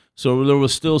 So there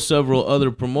was still several other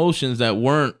promotions that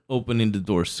weren't opening the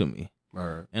doors to me. All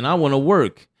right. And I want to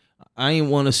work. I ain't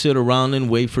want to sit around and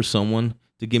wait for someone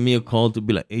to give me a call to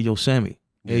be like, hey, yo, Sammy,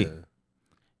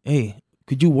 hey,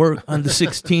 could you work on the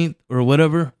 16th or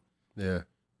whatever? Yeah.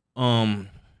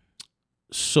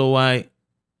 So I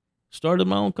started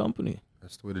my own company.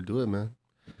 That's the way to do it, man.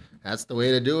 That's the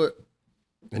way to do it.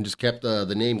 And just kept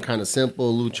the name kind of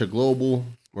simple, Lucha Global.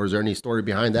 Or is there any story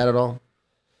behind that at all?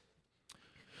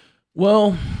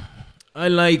 Well, I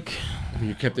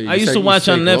used to watch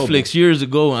on Netflix years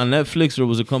ago. On Netflix, there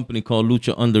was a company called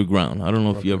Lucha Underground. I don't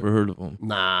know if you ever heard of them.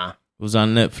 Nah. It was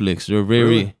on Netflix. They're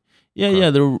very,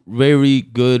 they're very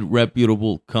good,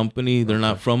 reputable company. They're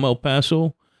not from El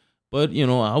Paso. But, you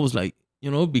know, I was like, you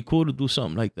know, it'd be cool to do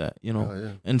something like that, you know.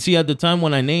 Yeah. And see, at the time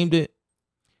when I named it,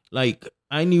 like,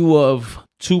 I knew of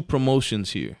 2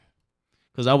 promotions here.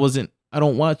 Because I wasn't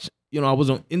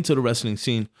into the wrestling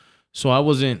scene. So I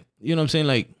wasn't, you know what I'm saying?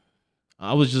 Like,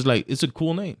 I was just like, it's a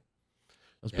cool name.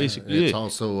 That's basically it. It's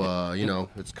also, you know,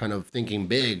 it's kind of thinking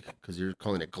big because you're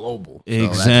calling it global. So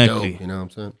exactly. That's dope, you know what I'm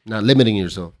saying? Not limiting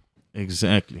yourself.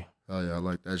 Exactly. Oh, yeah, I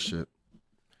like that shit.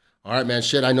 All right, man.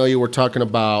 Shit, I know you were talking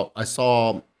about, I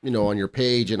saw, you know, on your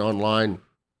page and online,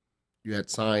 you had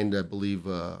signed, I believe,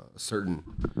 a certain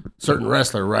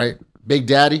wrestler, right? Big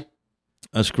Daddy?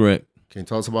 That's correct. Can you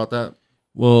tell us about that?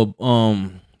 Well,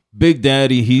 Big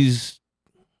Daddy, he's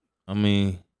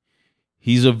been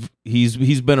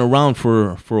around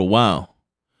for a while.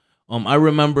 I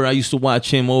remember I used to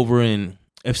watch him over in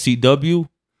FCW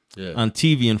on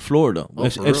TV in Florida.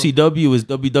 FCW is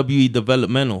WWE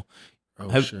Developmental.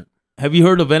 Shit. Have you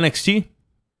heard of NXT?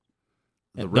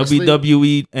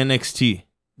 WWE NXT.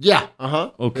 Yeah.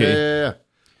 Okay. Yeah.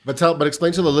 But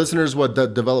explain to the listeners what the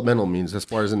developmental means as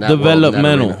far as in that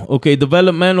developmental. World, in that okay,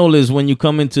 developmental is when you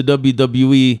come into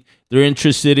WWE, they're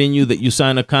interested in you, that you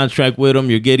sign a contract with them,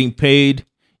 you're getting paid,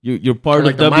 you're part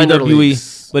of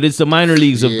WWE, but it's the minor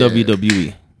leagues of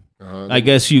WWE. I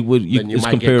guess it's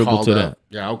comparable to that.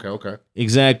 Yeah, okay.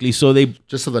 Exactly. So they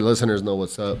just so the listeners know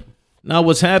what's up. Now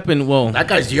what's happened? Well, that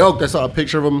guy's yoked. I saw a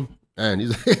picture of him, and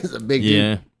he's a big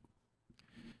dude.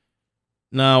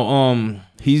 Now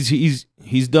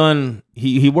he's done.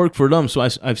 He worked for them, so I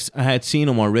had seen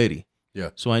him already. Yeah.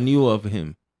 So I knew of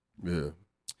him. Yeah.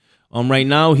 Right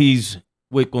now he's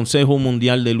with Consejo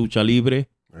Mundial de Lucha Libre.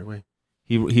 Right.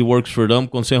 He works for them,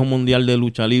 Consejo Mundial de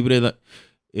Lucha Libre.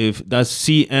 If that's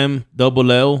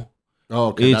CMLL. Oh,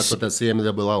 okay. That's what that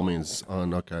CMLL means.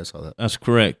 Okay, I saw that. That's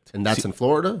correct. And that's in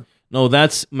Florida? No,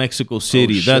 that's Mexico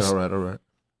City. Oh, shit. That's all right.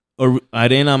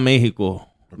 Arena Mexico,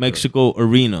 Mexico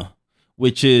Arena,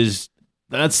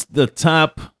 that's the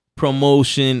top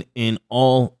promotion in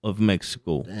all of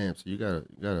Mexico. Damn, so you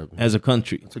gotta as a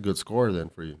country. That's a good score then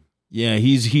for you. Yeah,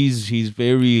 he's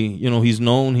very, you know, he's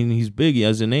known and he's big. He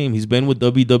has a name. He's been with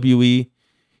WWE,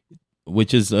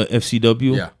 which is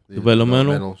FCW,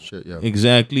 developmental shit. Yeah,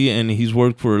 exactly. And he's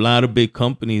worked for a lot of big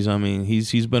companies. I mean,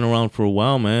 he's been around for a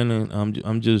while, man. And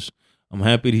I'm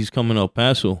happy that he's coming to El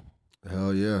Paso.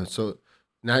 Hell yeah! So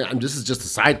now this is just a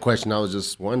side question. I was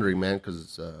just wondering, man,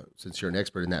 because since you're an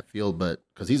expert in that field, but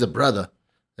because he's a brother,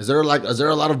 is there a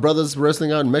lot of brothers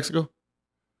wrestling out in Mexico?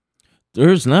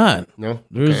 There's not. No.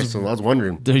 Okay, so I was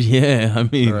wondering. Yeah, I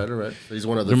mean, all right. So he's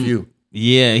one of the few.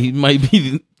 Yeah, he might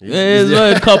be. There's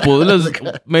a couple.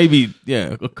 Maybe,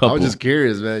 a couple. I was just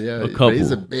curious, man. Yeah, a couple. But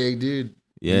he's a big dude.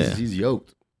 Yeah, he's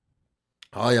yoked.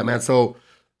 Oh yeah, man. So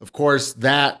of course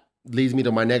that leads me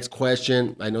to my next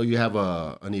question. I know you have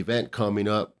an event coming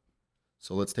up,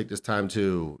 so let's take this time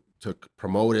to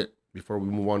promote it before we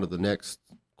move on to the next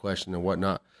question and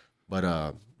whatnot.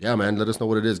 But yeah, man, let us know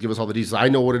what it is. Give us all the details. I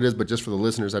know what it is, but just for the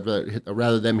listeners, I'd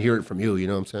rather them hear it from you. You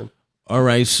know what I'm saying? All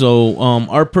right. So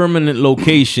our permanent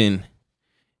location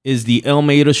is the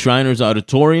Elmeda Shriners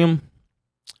Auditorium.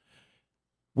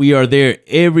 We are there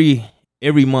every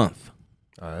month.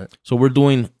 All right. So we're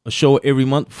doing a show every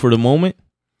month for the moment.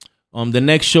 The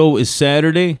next show is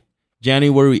Saturday,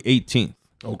 January 18th.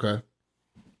 Okay.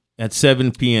 At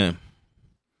 7 p.m.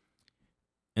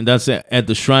 And that's at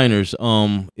the Shriners.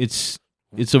 It's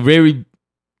a very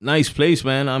nice place,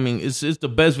 man. I mean, it's the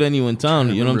best venue in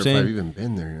town. You know what I'm saying? I've even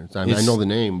been there. I know the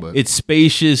name, but it's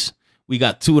spacious. We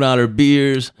got $2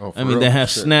 beers. They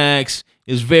have snacks.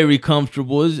 It's very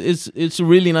comfortable. It's a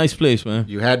really nice place, man.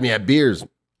 You had me at beers.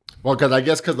 Well,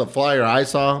 because the flyer I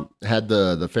saw had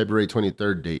the February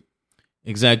 23rd date.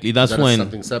 Exactly. That's when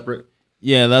something separate.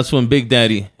 Yeah, that's when Big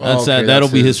Daddy. That'll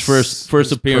be his first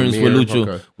appearance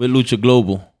premiere. with Lucha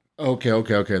Global.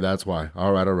 Okay. That's why.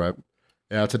 All right.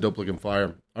 Yeah, it's a dope looking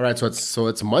flyer. All right, so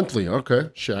it's monthly. Okay,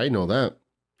 shit, I know that.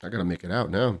 I gotta make it out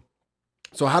now.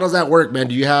 So how does that work, man?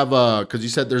 Do you have because you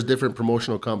said there's different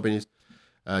promotional companies.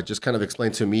 Just kind of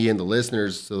explain to me and the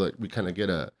listeners so that we kind of get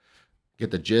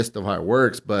the gist of how it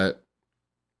works. But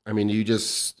I mean,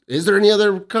 is there any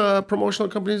other promotional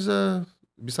companies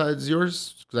besides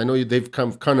yours? Because I know they've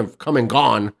come and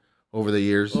gone over the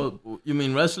years. Oh, you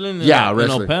mean wrestling? Yeah,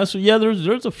 wrestling. In El Paso? Yeah,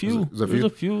 there's a few. There's a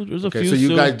few. Okay, so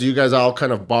do you guys all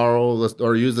kind of borrow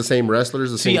or use the same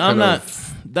wrestlers?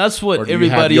 That's what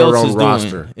everybody else is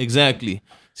doing. Exactly.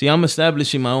 See, I'm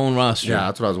establishing my own roster. Yeah,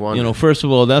 that's what I was wondering. First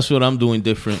of all, that's what I'm doing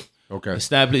different. Okay.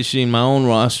 Establishing my own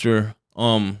roster,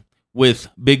 with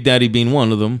Big Daddy being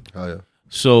one of them. Oh yeah.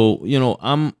 So,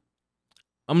 I'm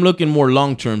looking more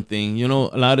long-term thing. A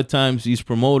lot of times these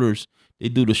promoters, they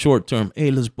do the short term.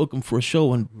 Hey, let's book them for a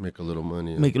show and make a little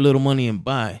money. And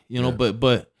buy.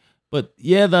 But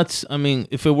yeah,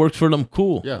 if it works for them,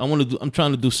 cool. Yeah. I'm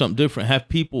trying to do something different. Have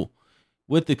people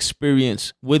with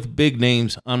experience, with big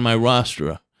names on my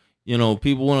roster.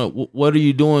 People want to. What are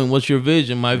you doing? What's your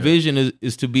vision? My vision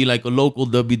is to be like a local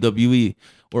WWE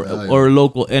or a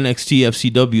local NXT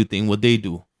FCW thing. What they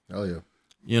do. Oh yeah.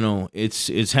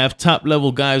 It's have top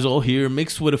level guys all here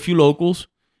mixed with a few locals.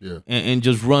 Yeah. And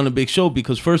just run a big show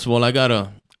because first of all, I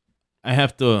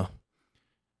have to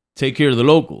take care of the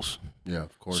locals. Yeah,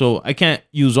 of course. So I can't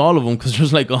use all of them because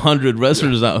there's like 100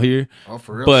 wrestlers out here. Oh,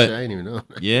 for real? But, I didn't even know.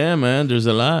 Yeah, man, there's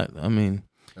a lot. I mean,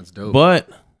 that's dope. But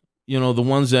the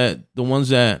ones that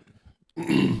they're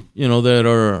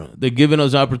giving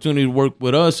us opportunity to work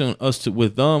with us and us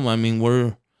with them. I mean,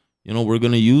 we're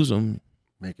gonna use them.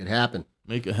 Make it happen.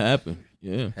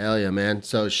 Yeah. Hell yeah, man.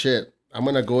 So shit. I'm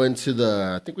gonna go into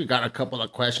I think we got a couple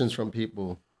of questions from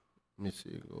people. Let me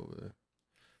see. Go over there.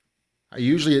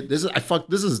 This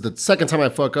is the second time I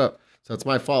fuck up, so it's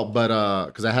my fault. But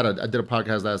because I did a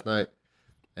podcast last night,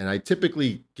 and I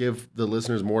typically give the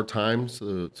listeners more time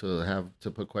to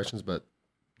put questions. But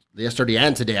yesterday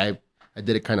and today, I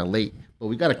did it kind of late. But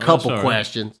we got a couple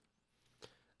questions.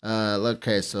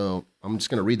 Okay, so I'm just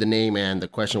gonna read the name and the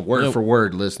question word for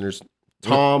word, listeners.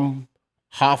 Tom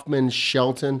Hoffman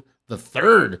Shelton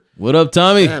III. What up,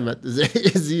 Tommy? Damn,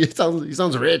 he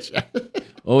sounds rich.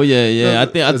 Oh yeah. I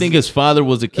think his father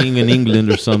was a king in England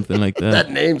or something like that.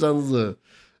 That name sounds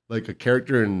like a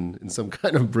character in some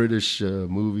kind of British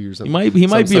movie or something. He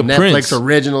might be a Netflix prince.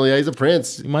 original. Yeah, he's a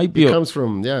prince. He might be. Comes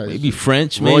from maybe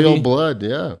French, royal maybe blood.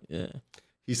 Yeah. Yeah.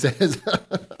 He says,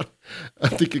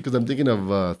 I'm thinking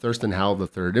of Thurston Howell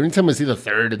III. Every time I see the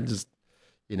third, it just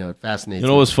it fascinates. You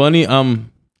know what's funny?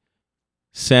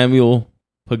 Samuel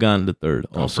Pagan III.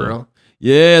 Also. Oh, for real?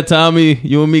 Yeah, Tommy,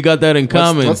 you and me got that in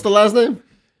common. What's the last name?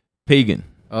 Pagan.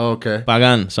 Oh, okay.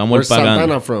 Pagan. Samuel Where's Pagan.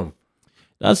 Santana from?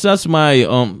 That's my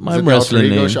my wrestling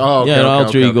name. Oh, okay, yeah, the okay,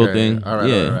 alter ego okay. thing. All right,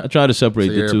 yeah, all right. I try to separate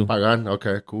the two. Pagan.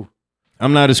 Okay, cool.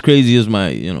 I'm not as crazy as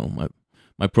my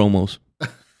my promos.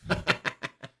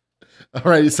 All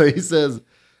right, so he says,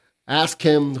 ask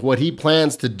him what he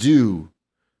plans to do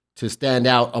to stand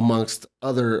out amongst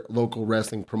other local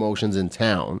wrestling promotions in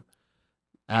town.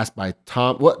 Asked by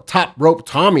Tom, what Top Rope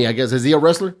Tommy? I guess is he a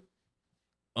wrestler?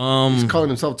 He's calling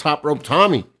himself Top Rope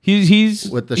Tommy. He's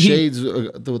with the shades,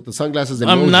 with the sunglasses.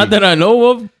 I'm not that I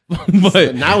know of,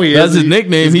 but now he that's is. his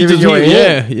nickname. He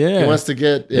He wants to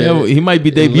get. He might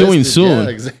be debuting enlisted. soon. Yeah,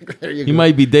 exactly. There you he go.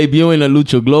 might be debuting at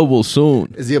Lucha Global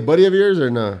soon. Is he a buddy of yours or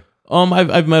no?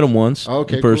 I've met him once.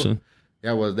 Okay, in person. Cool.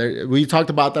 Yeah, well, we talked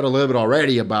about that a little bit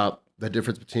already about the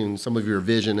difference between some of your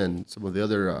vision and some of the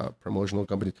other promotional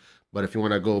companies. But if you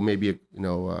want to go, maybe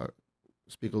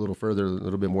speak a little further, a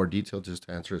little bit more detail, just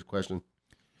to answer his question.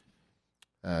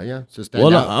 Yeah, so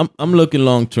stand out. I'm looking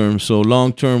long term. So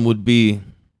long term would be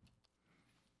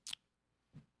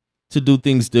to do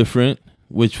things different,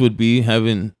 which would be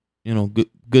having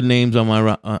good names on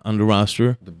my on the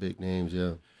roster. The big names,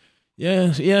 yeah.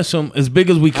 Yeah, some as big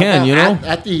as we can, you know.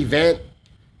 At the event,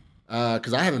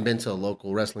 because I haven't been to a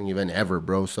local wrestling event ever,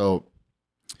 bro. So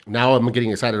now I'm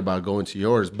getting excited about going to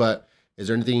yours. But is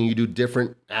there anything you do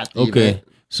different at the event?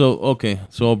 So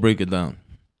I'll break it down.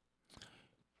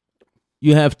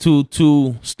 You have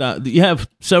two styles. You have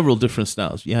several different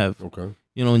styles. You have,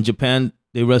 in Japan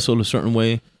they wrestle a certain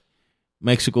way.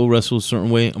 Mexico wrestles a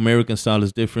certain way. American style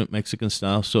is different. Mexican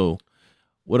style. So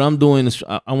what I'm doing is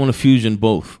I want to fusion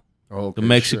both. The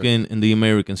Mexican and the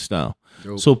American style.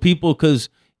 Dope. So people, because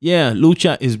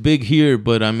lucha is big here,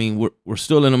 but I mean we're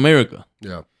still in America.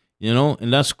 Yeah,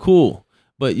 and that's cool.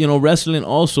 But wrestling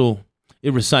also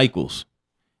it recycles,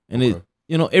 and it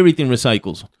everything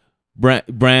recycles.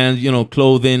 Brands,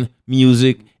 clothing,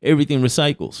 music, everything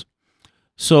recycles.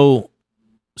 So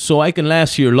I can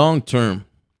last here long term.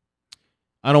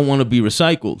 I don't want to be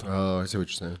recycled. Oh, I see what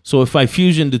you're saying. So if I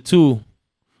fusion the two.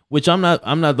 Which I'm not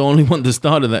the only one that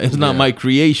started that. It's not my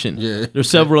creation. Yeah. There's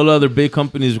several other big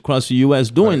companies across the U.S.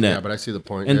 doing that. Yeah, but I see the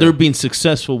point. And they're being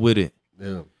successful with it.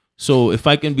 Yeah. So if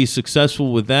I can be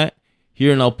successful with that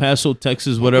here in El Paso,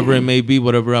 Texas, whatever it may be,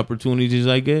 whatever opportunities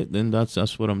I get, then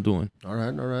that's what I'm doing. All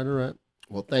right.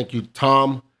 Well, thank you,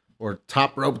 Tom, or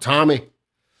Top Rope Tommy.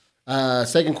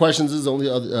 Second question is the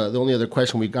only other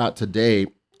question we got today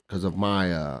because of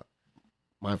my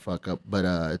fuck up. But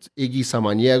it's Iggy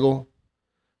Samaniego.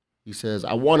 He says,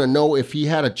 I want to know if he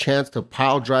had a chance to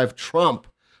pile drive Trump,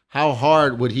 how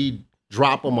hard would he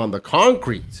drop him on the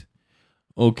concrete?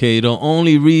 Okay, the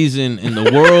only reason in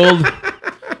the world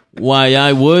why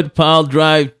I would pile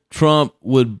drive Trump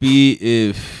would be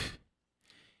if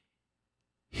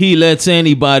he lets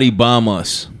anybody bomb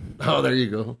us. Oh, there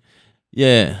you go.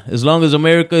 Yeah, as long as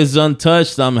America is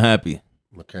untouched, I'm happy.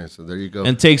 Okay, so there you go.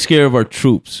 And takes care of our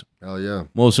troops. Hell yeah.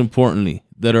 Most importantly,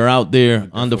 that are out there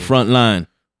on the front line.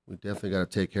 We definitely got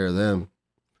to take care of them.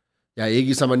 Yeah,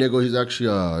 Iggy Samaniego, he's actually,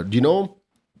 do you know him?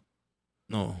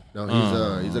 No,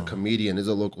 he's a comedian. He's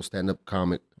a local stand-up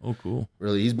comic. Oh, cool.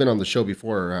 Really, he's been on the show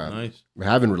before. Nice. We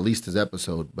haven't released his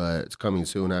episode, but it's coming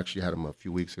soon. I actually had him a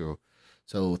few weeks ago.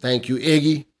 So thank you,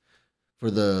 Iggy,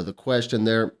 for the question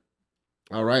there.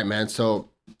 All right, man. So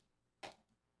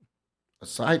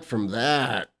aside from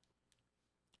that,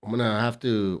 I'm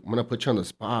gonna put you on the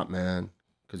spot, man,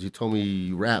 because you told me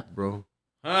you rap, bro.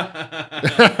 Hey,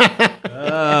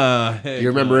 you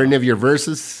remember any of your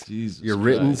verses? Jesus your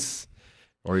writtens?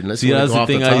 Or see, that's the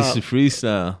thing. I used to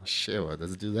freestyle. Shit, well,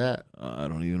 let's do that. I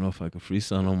don't even know if I can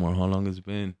freestyle no more. How long it's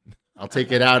been? I'll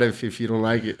take it out if you don't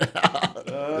like it. You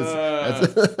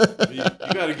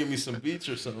gotta give me some beats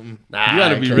or something. Nah, you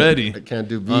gotta be ready. I can't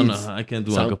do beats. Oh, no, I can't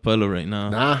do acapella right now.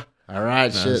 Nah. All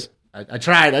right, shit. I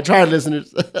tried,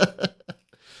 listeners.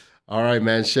 All right,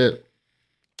 man. Shit.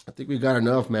 I think we got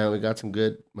enough, man. We got some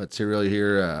good material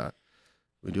here.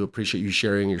 We do appreciate you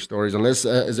sharing your stories. Unless,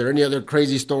 is there any other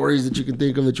crazy stories that you can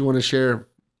think of that you want to share?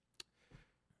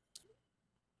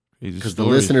 Because the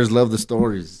listeners love the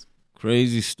stories.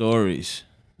 Crazy stories.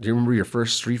 Do you remember your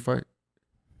first street fight?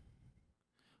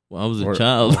 Well, I was a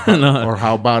child. Or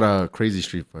how about a crazy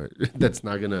street fight that's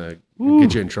not going to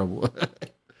get you in trouble?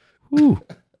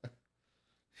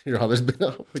 There's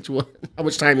been which one? How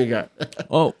much time you got?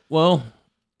 Oh, well,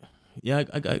 yeah,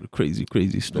 I got a crazy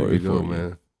story there you go,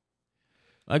 man.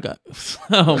 I got,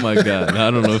 oh my God. I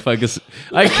don't know if I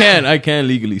can, I can't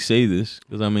legally say this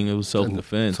because I mean, it was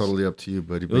self-defense. Totally up to you,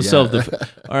 buddy. It was self-defense.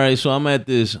 All right. So I'm at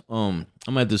this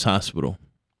hospital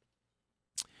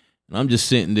and I'm just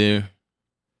sitting there,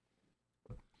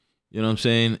 you know what I'm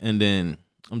saying? And then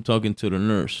I'm talking to the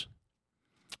nurse.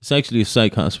 It's actually a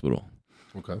psych hospital.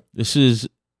 Okay. This is,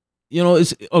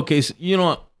 it's okay. So,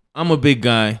 I'm a big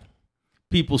guy.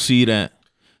 People see that.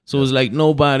 So it's like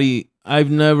I've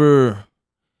never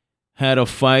had a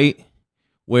fight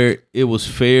where it was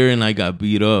fair and I got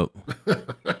beat up.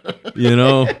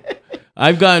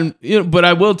 I've gotten, but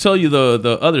I will tell you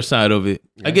the other side of it.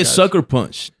 Yeah, I get sucker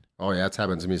punched. Oh yeah, that's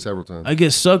happened to me several times. I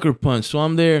get sucker punched. So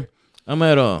I'm there. I'm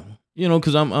at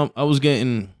because I was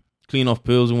getting clean off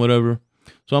pills and whatever.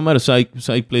 So I'm at a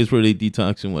psych place where they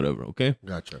detox and whatever. Okay.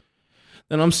 Gotcha.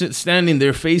 Then I'm standing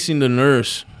there facing the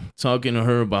nurse, talking to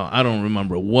her about I don't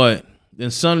remember what. Then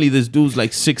suddenly this dude's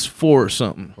like 6'4" or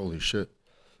something. Holy shit.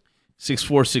 6'4",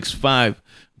 6'5",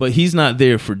 but he's not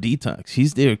there for detox.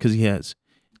 He's there because he has,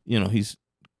 he's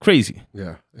crazy.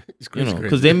 Yeah, he's crazy.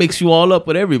 Because they mix you all up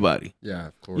with everybody. Yeah,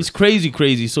 of course. He's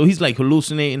crazy. So he's like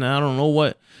hallucinating. I don't know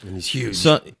what. And he's huge.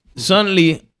 So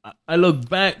suddenly I look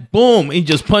back, boom! He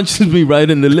just punches me right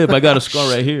in the lip. I got a scar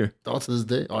right here. Thoughts of this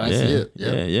day? Oh, I see it.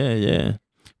 Yeah.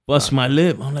 Bust my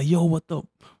lip. I'm like, yo, what the,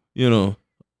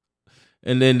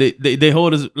 And then they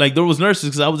hold us, like there was nurses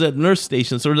because I was at the nurse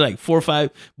station. So there's like 4 or 5,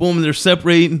 boom, and they're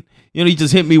separating. You know, he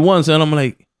just hit me once and I'm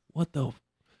like, what the,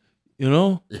 you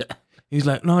know? Yeah. He's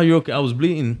like, no, you're okay. I was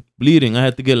bleeding. I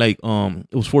had to get like,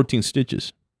 it was 14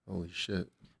 stitches. Holy shit.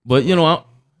 But you know,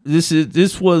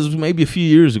 this was maybe a few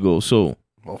years ago. So.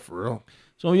 Oh, for real?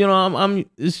 So, you know,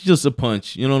 it's just a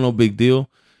punch, you know, no big deal.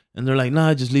 And they're like,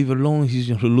 nah, just leave it alone. He's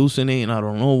hallucinating. I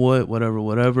don't know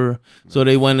whatever. So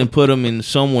they went and put him in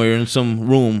somewhere in some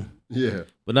room. Yeah.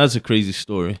 But that's a crazy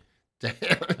story. Damn.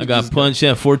 I got punched,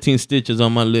 14 stitches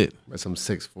on my lip. By some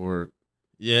 6'4"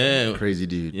 Yeah. crazy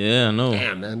dude. Yeah, I know.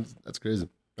 Damn, man. That's crazy.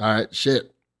 All right,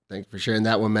 shit. Thanks for sharing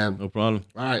that one, man. No problem.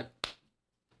 All right.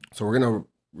 So we're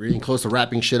getting close to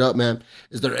wrapping shit up, man.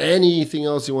 Is there anything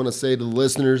else you want to say to the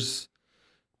listeners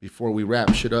before we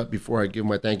wrap shit up, before I give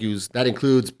my thank yous? That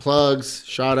includes plugs,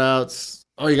 shout outs.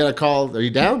 Oh, you got a call. Are you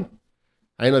down?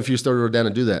 I don't know if you still were down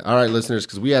to do that. All right, listeners,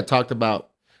 because we had talked about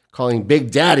calling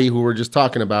Big Daddy, who we're just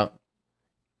talking about.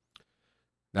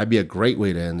 That'd be a great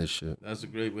way to end this shit. That's a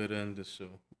great way to end this show.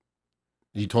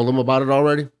 You told him about it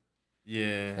already?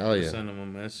 Yeah. Hell yeah. Send him a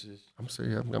message. I'm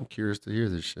sorry. I'm curious to hear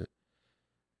this shit.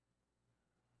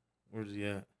 Where's he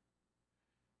at?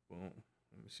 Well,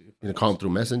 let me see. You gonna call him through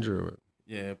Messenger or what?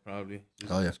 Yeah, probably.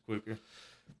 Oh, yeah. It's quicker.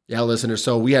 Yeah, listeners.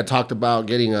 So we had talked about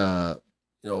getting CMLL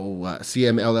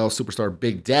superstar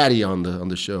Big Daddy on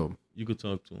the show. You could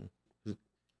talk to him. What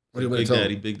do you want to tell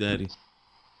him? Big Daddy.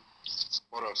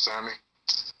 What up, Sammy?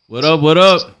 What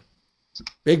up?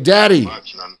 Big Daddy.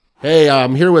 Much, man. Hey,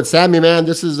 I'm here with Sammy, man.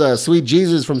 This is Sweet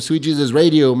Jesus from Sweet Jesus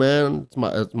Radio, man.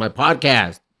 It's my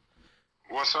podcast.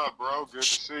 What's up, bro? Good to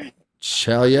see you.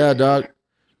 Hell yeah, dog.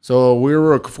 So we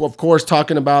were, of course,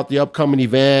 talking about the upcoming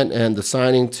event and the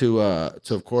signing to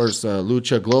of course,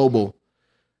 Lucha Global.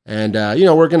 And,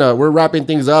 we're wrapping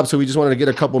things up. So we just wanted to get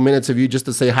a couple minutes of you just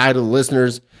to say hi to the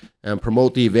listeners and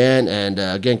promote the event. And,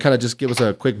 again, kind of just give us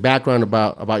a quick background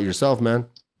about yourself, man.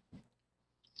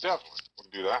 Definitely. We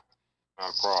can do that. Not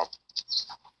a problem.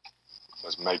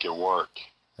 Let's make it work.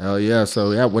 Hell yeah. So,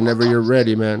 yeah, whenever you're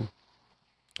ready, man.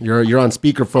 You're on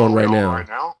speakerphone right now. Right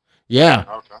now? Yeah.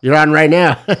 Okay. You're on right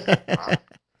now.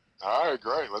 All right,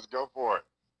 great. Let's go for it.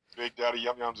 Big Daddy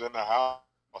Yum Yum's in the house.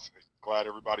 Glad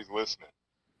everybody's listening.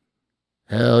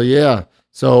 Hell yeah.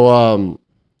 So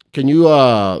can you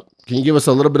give us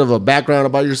a little bit of a background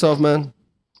about yourself, man?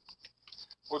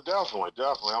 Well, definitely.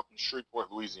 I'm from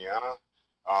Shreveport, Louisiana.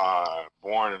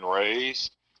 Born and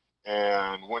raised,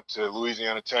 and went to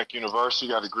Louisiana Tech University,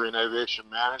 got a degree in aviation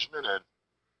management, and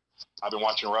I've been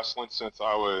watching wrestling since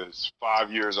I was 5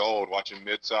 years old, watching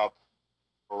Mid-South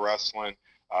for wrestling,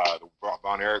 the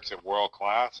Von Erichs at World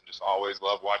Class, and just always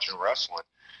loved watching wrestling.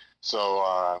 So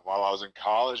while I was in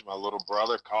college, my little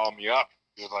brother called me up.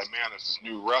 He was like, man, there's this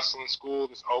new wrestling school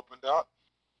that's opened up,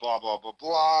 blah, blah, blah,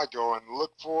 blah. Go and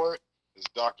look for it. It's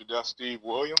Dr. Death Steve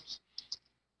Williams.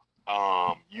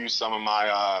 Used some of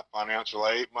my financial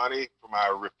aid money for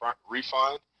my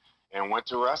refund and went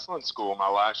to wrestling school my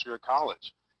last year of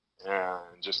college. And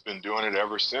just been doing it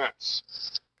ever since.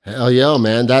 Hell yeah,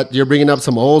 man! You're bringing up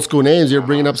some old school names. You're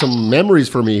bringing up some memories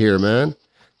for me here, man.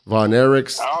 Von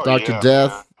Erichs, Dr.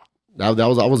 Death. I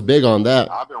was big on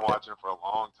that. I've been watching for a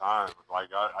long time. Like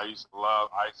I used to love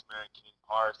Iceman, King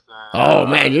Parson. Oh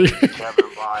man,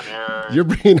 Kevin Von Erich. You're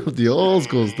bringing up the old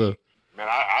school stuff. Man,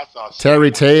 I saw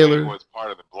Terry Taylor was part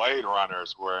of the Blade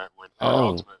Runners, when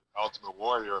Ultimate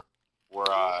Warrior were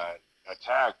a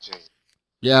tag team.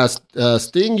 Yeah,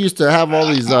 Sting used to have all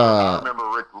these. I remember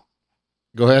Rick.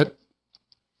 Go ahead.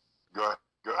 Go ahead.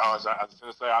 I was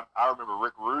going to say, I remember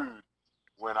Rick Rude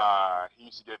when he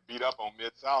used to get beat up on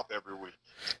Mid-South every week.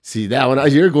 See, that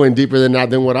one, you're going deeper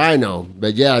than what I know.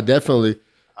 But yeah, definitely.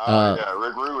 Yeah,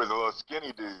 Rick Rude was a little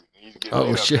skinny dude. He used to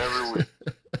get beat up every week.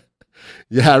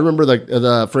 Yeah, I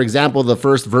remember for example, the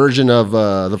first version of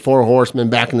the Four Horsemen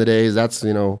back in the days. That's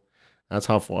That's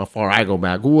how far I go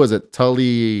back. Who was it?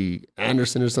 Tully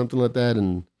Anderson or something like that.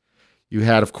 And you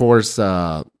had, of course,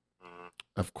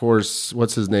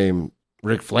 what's his name?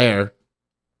 Ric Flair.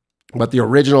 But the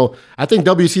original, I think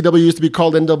WCW used to be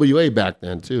called NWA back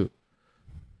then too.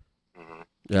 Mm-hmm.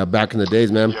 Yeah, back in the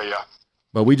days, man. Yeah.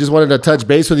 But we just wanted to touch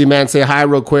base with you, man. Say hi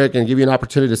real quick and give you an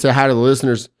opportunity to say hi to the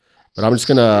listeners. But I'm just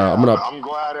gonna. I'm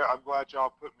glad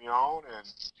y'all put me on.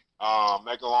 And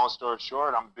make a long story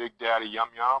short, I'm Big Daddy Yum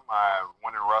Yum. I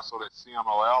went and wrestled at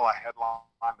CMLL. I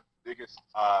headlined the biggest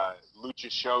lucha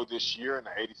show this year, in the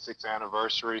 86th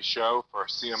anniversary show for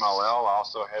CMLL. I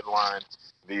also headlined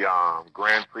the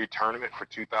Grand Prix tournament for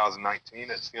 2019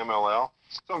 at CMLL.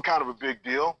 So I'm kind of a big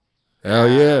deal. Hell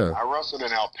yeah! I wrestled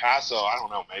in El Paso, I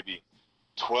don't know, maybe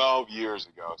 12 years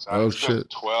ago. So I spent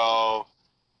 12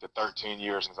 the 13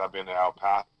 years since I've been to El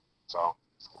Paso. So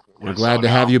we're glad to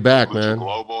have you back, Lucha man.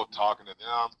 Global, talking to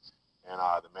them and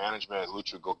the management at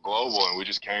Lucha Global, and we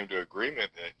just came to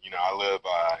agreement that, you know, I live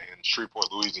in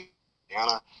Shreveport,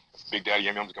 Louisiana. Big Daddy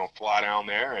Yum Yum's going to fly down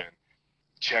there and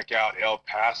check out El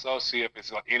Paso, see if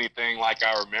it's anything like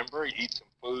I remember, eat some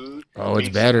food. Oh, it's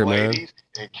better, man.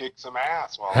 And kick some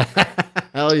ass while I'm there.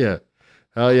 Hell yeah.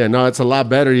 Hell yeah. No, it's a lot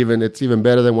better even. It's even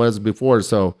better than what it was before.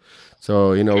 So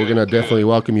you know, we're going to definitely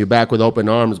welcome you back with open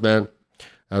arms, man.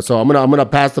 So I'm gonna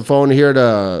pass the phone here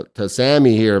to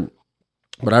Sammy here.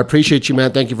 But I appreciate you,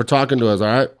 man. Thank you for talking to us, all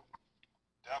right?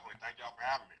 Definitely. Thank y'all for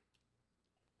having me.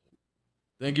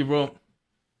 Thank you, bro. All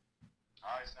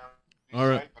right, Sam. Be All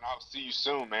right. safe, and I'll see you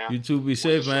soon, man. You too. Be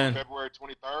safe, man. February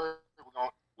 23rd.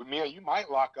 With me, you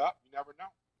might lock up. You never know.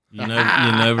 You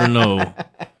never know.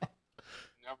 I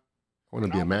want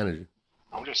to be a manager.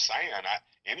 I'm just saying.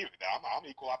 I'm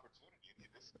equal opportunity.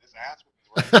 This ass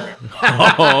was right there.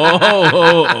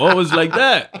 Oh, it's like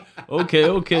that. Okay.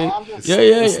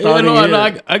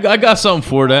 Yeah. I got something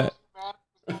for that.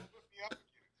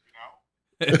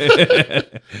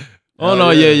 Oh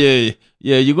no, yeah.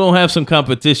 You're gonna have some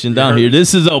competition down here.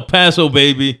 This is El Paso,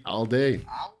 baby. All day.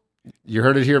 You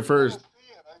heard it here first.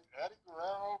 Eddie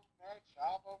Guerrero, Chavo.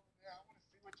 I want to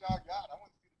see what y'all got. I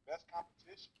want to see the best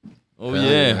competition.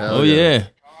 Oh yeah.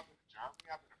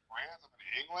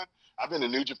 I've been to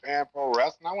New Japan Pro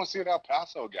Wrestling. I want to see what El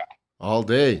Paso got. All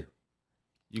day.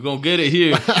 You gonna get it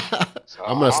here. So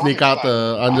I'm gonna sneak out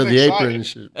under the apron and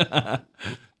shit. Yeah,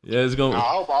 it's gonna. Now,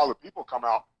 I hope all the people come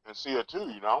out and see it too.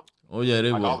 You know. Oh yeah,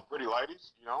 they like will. all the pretty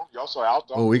ladies. You know. Y'all say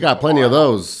Aldo. Oh, we got plenty of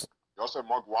those. Y'all say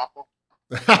more guapo.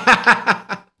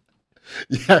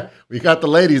 Yeah, we got the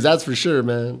ladies. That's for sure,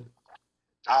 man.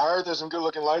 I heard there's some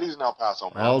good-looking ladies in El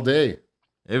Paso, man. All day.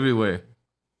 Everywhere.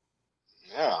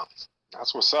 Yeah,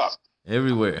 that's what's up.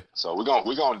 Everywhere. So we're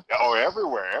going. Oh,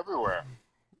 everywhere.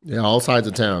 Yeah, all sides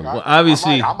of town. Well,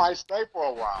 obviously, I might stay for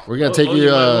a while. We're gonna take you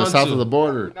south of the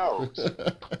border. Who knows?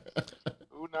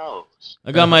 Who knows?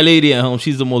 I got my lady at home.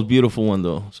 She's the most beautiful one,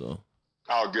 though. So.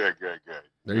 Oh, good.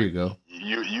 There you go.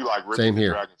 You like Ricky Same the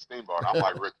here. Dragon Steamboat. I'm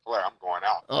like Ric Flair. I'm going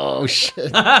out. Oh shit.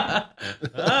 You going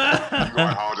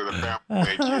home to the family and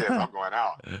kids? I'm going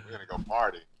out. We're gonna go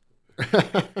party.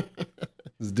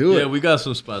 Let's do it. Yeah, we got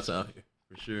some spots out here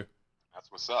for sure.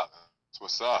 That's what's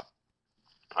up.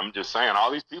 I'm just saying,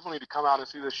 all these people need to come out and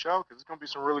see this show because it's gonna be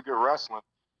some really good wrestling.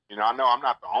 You know I'm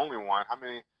not the only one. How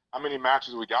many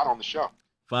matches we got on the show?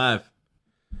 5.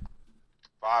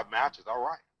 5 matches. All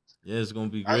right. Yeah, it's gonna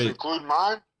be Does great. it include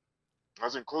mine?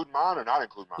 Does it include mine or not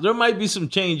include mine? There might be some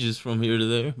changes from here to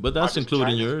there, but that's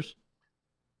including yours.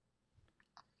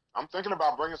 I'm thinking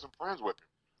about bringing some friends with me.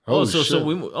 Oh,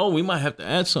 so we might have to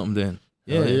add something then.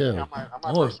 Yeah. I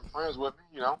might bring some friends with me.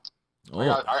 You know.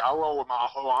 I roll with my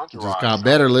whole entourage. Just got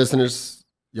better, listeners.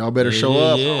 Y'all better show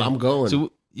up. Yeah. I'm going.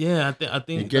 So, I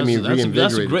think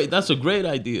that's a great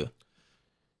idea.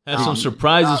 Have some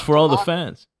surprises for all the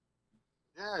fans.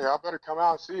 Yeah, y'all better come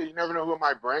out and see it. You never know who I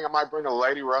might bring. I might bring a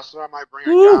lady wrestler. I might bring a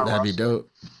guy wrestler. That'd be dope.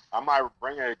 I might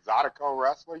bring an exotico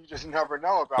wrestler. You just never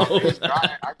know about these guys.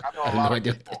 I know a lot of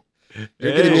people.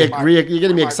 You're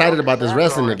getting me excited about this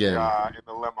wrestling again. In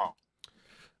the limo.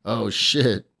 Oh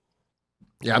shit!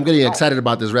 Yeah, I'm getting excited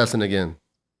about this wrestling again.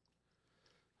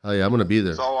 Oh yeah, I'm gonna be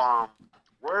there. So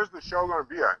where's the show gonna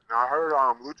be at? Now I heard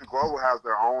Lucha Global has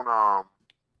their own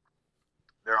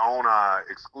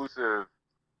exclusive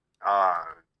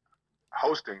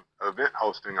event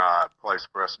hosting place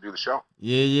for us to do the show.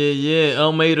 Yeah.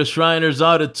 Almeida Shriners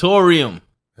Auditorium.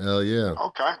 Hell yeah.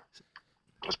 Okay.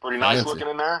 It's pretty nice looking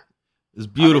in there. It's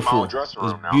beautiful. It's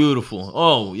beautiful.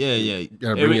 Oh, yeah.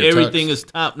 Everything is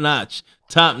top notch.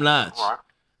 Top notch. All right.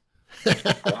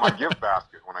 On my gift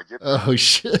basket when I get there. Oh,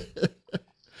 shit.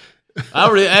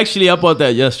 I bought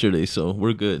that yesterday, so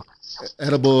we're good.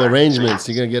 Edible arrangements.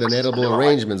 You're going to get an edible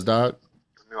arrangements, dog.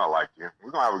 I knew I liked you.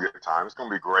 We're going to have a good time. It's going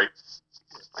to be great.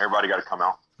 Everybody got to come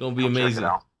out. It's going to be amazing.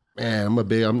 Man, I'm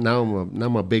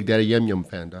a Big Daddy Yum Yum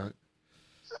fan, dog.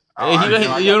 Hey,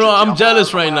 I'm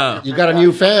jealous right now. You got a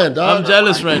new fan, dog. I'm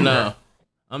jealous right now.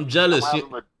 I'm jealous.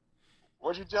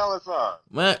 What you jealous of?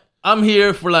 Man, I'm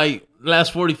here for like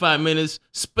last 45 minutes,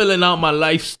 spilling out my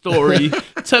life story,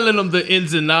 telling them the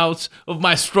ins and outs of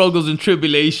my struggles and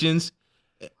tribulations.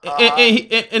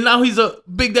 And now he's a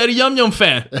Big Daddy Yum Yum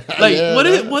fan. Like,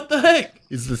 what the heck?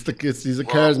 He's a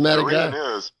charismatic guy.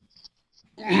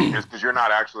 The reason is because you're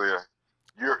not actually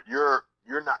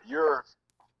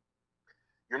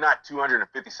you're not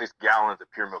 256 gallons of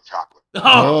pure milk chocolate.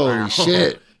 Holy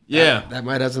shit. Yeah. That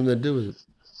might have something to do with it.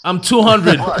 I'm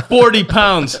 240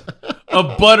 pounds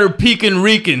of butter pecan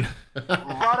Rican.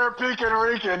 Butter Pekin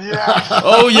Rican, yes.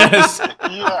 Oh, yes.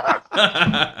 Yes.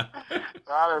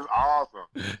 That is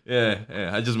awesome.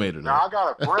 Yeah, I just made it Now, up. I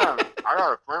got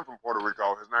a friend from Puerto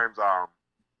Rico. His name's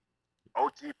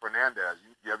O.T. Fernandez.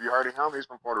 Have you heard of him? He's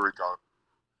from Puerto Rico.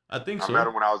 I think I so. met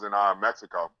him when I was in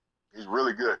Mexico. He's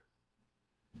really good.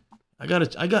 I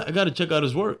gotta check out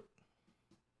his work.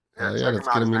 Yeah, Yeah, check let's him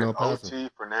out. get His him in name's El Paso. O.T.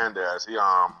 Fernandez.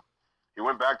 He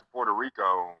went back to Puerto Rico,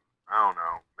 I don't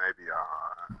know, maybe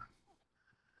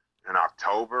in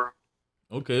October.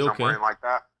 Okay. Somewhere like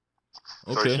that.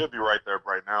 So he Okay. should be right there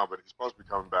right now, but he's supposed to be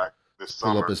coming back this Pull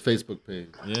summer up his Facebook page.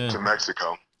 Yeah. to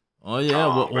Mexico. Oh yeah.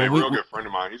 But a Well, real good friend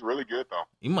of mine. He's really good though.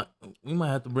 we might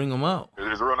have to bring him out.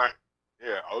 It's real nice.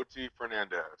 Yeah, O.T.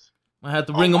 Fernandez. Might have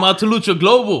to bring him out to Lucha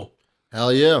Global.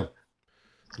 Hell yeah.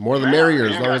 The more the merrier,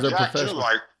 as long as they're Jack, professional. too,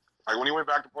 like when he went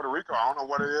back to Puerto Rico, I don't know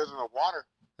what it is in the water.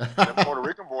 Them Puerto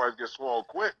Rican boys get swole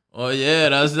quick. Oh yeah,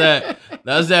 that's that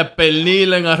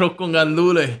pernil en arroz con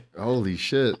gandules. Holy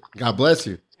shit. God bless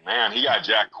you. Man, he got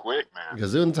jacked quick, man.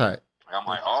 Gesundheit. I'm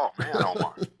like, oh man,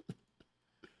 Omar.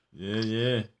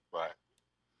 Yeah.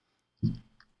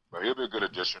 But he'll be a good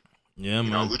addition. Yeah, You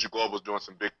know, man. Lucha Global's doing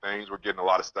some big things. We're getting a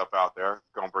lot of stuff out there. It's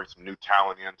gonna bring some new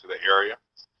talent into the area.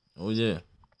 Oh yeah.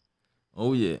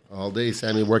 All day,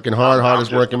 Sammy. Working hard.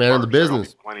 Hardest Not just working man in the first, there'll be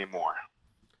business. Plenty more.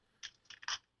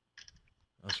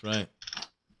 That's right.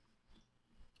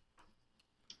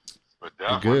 But We're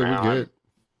definitely, good. man, We're good.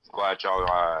 I'm glad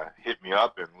y'all hit me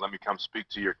up and let me come speak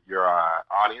to your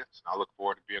audience. I look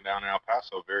forward to being down in El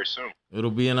Paso very soon.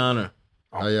 It'll be an honor.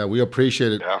 Oh, yeah. We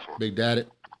appreciate it, Definitely. Big Daddy.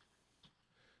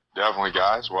 Definitely,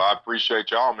 guys. Well, I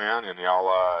appreciate y'all, man, and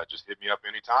y'all just hit me up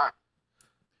anytime.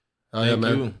 Oh, yeah, Thank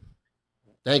man. you.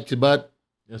 Thank you, bud.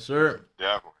 Yes, sir.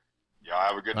 Definitely. Y'all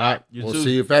have a good All night. right. You We'll too.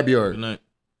 see you February. Good night.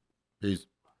 Peace.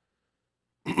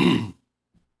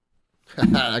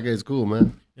 That guy's cool,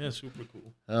 man. Yeah, super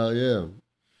cool. Hell yeah.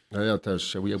 Oh, yeah,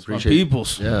 Tosh, we It's my appreciate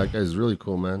peoples. Yeah, that guy's really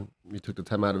cool, man. He took the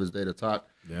time out of his day to talk.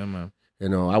 Yeah, man. You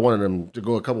know, I wanted him to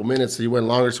go a couple minutes, so he went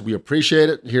longer, so we appreciate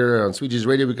it. Here on Sweet G's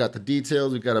Radio, we got the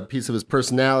details. We got a piece of his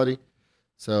personality.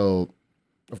 So,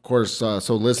 of course, so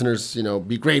listeners, you know,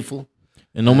 be grateful.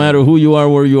 And no matter who you are,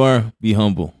 where you are, be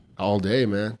humble. All day,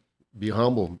 man. Be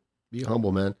humble. Be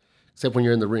humble, man. Except when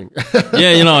you're in the ring.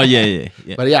 Yeah, you know, yeah.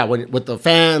 But yeah, with the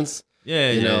fans,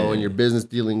 Yeah, you know, yeah. and your business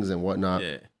dealings and whatnot.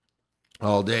 Yeah.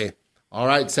 All day. All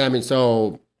right, Sammy.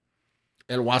 So,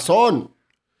 El Guasón,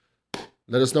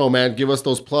 let us know, man. Give us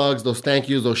those plugs, those thank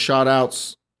yous, those shout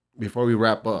outs before we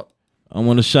wrap up. I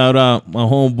want to shout out my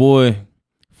homeboy,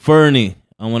 Fernie.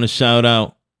 I want to shout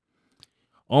out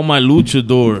all my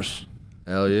luchadors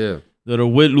Hell yeah. that are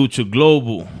with Lucha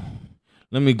Global.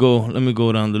 Let me go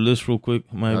down the list real quick.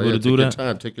 Am I Hell able yeah. to do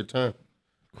that? Take your time.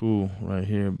 Cool. Right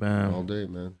here. Bam. All day,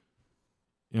 man.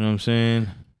 You know what I'm saying?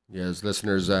 Yes,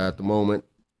 listeners, at the moment,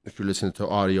 if you're listening to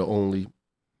audio only,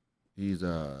 he's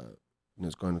we're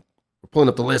pulling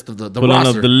up the list of the Pulling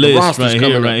roster. up the list roster's right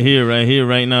coming here,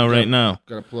 up. right now.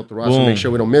 Gotta pull up the roster, make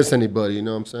sure we don't miss anybody. You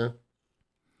know what I'm saying?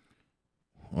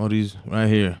 All these right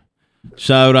here.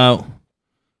 Shout out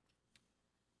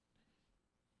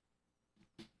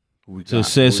Who we to got?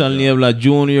 Cesar Who we got? Niebla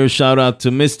Jr. Shout out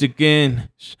to Mystic Inn.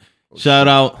 Shout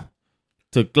out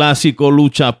to Clásico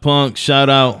Lucha Punk. Shout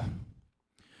out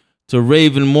to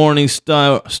Raven Morning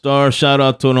Star. Shout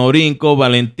out to Norinco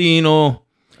Valentino.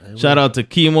 Shout out to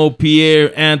Chemo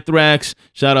Pierre Anthrax.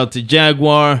 Shout out to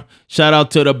Jaguar. Shout out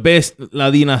to the best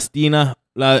La Dinastía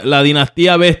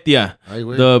Bestia. Ay,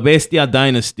 güey. The Bestia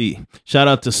Dynasty. Shout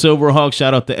out to Silverhawk.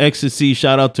 Shout out to Ecstasy.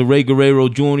 Shout out to Ray Guerrero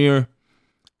Jr.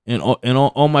 And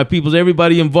all my peoples.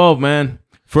 Everybody involved, man.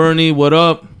 Fernie, what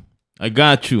up? I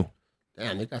got you.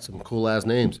 Damn, they got some cool ass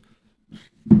names.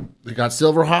 They got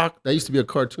Silverhawk. That used to be a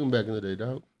cartoon back in the day,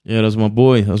 dog. Yeah, that's my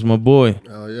boy. Oh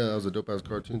yeah, that was a dope ass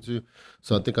cartoon too.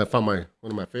 So I think I found one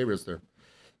of my favorites there.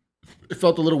 It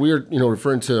felt a little weird, you know,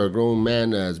 referring to a grown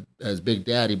man as Big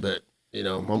Daddy, but you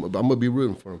know, I'm gonna be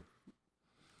rooting for him.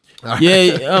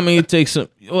 Yeah, I mean, it takes some.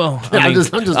 Well, I Yeah, mean,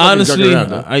 I'm just honestly,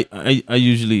 joking around, though. I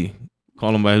usually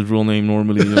call him by his real name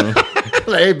normally. You know.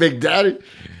 Hey, Big Daddy,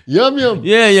 yum yum.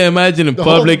 Yeah. Imagine in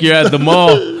public, you're at the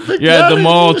mall. You're at the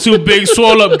mall. Two big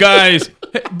swole up guys.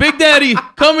 Hey, Big Daddy,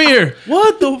 come here.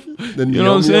 What the? Then You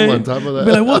know what I'm yum yum saying? on top of that.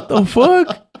 Be like, what the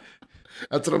fuck?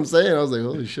 That's what I'm saying. I was like,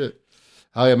 holy shit.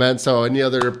 Oh yeah, man. So any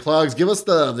other plugs? Give us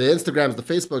the Instagrams, the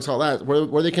Facebooks, all that.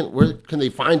 Where can they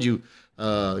find you?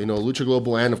 You know, Lucha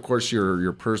Global, and of course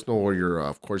your personal or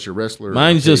your wrestler.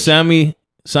 Mine's page. just Sammy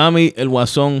El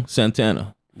Guasón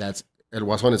Santana. That's El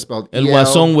Guasón is spelled El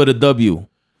Guasón with a W.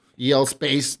 EL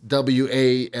space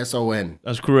WASON.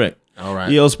 That's correct. All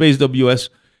right. EL space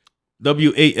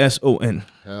WASON.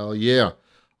 Hell yeah.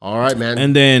 All right, man.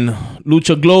 And then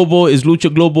Lucha Global is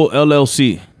Lucha Global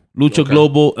LLC. Lucha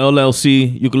Global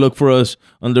LLC. You can look for us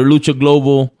under Lucha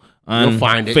Global on You'll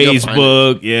find it.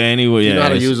 Facebook. Yeah, anywhere. You know how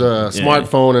to use a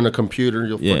smartphone and a computer.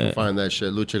 You'll fucking find that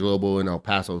shit. Lucha Global in El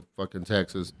Paso, fucking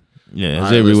Texas. Yeah,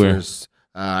 it's everywhere. Listeners,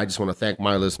 I just want to thank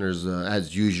my listeners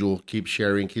as usual. Keep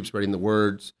sharing. Keep spreading the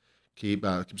words. Keep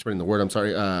spreading the word. I'm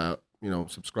sorry.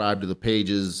 Subscribe to the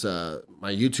pages.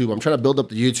 My YouTube. I'm trying to build up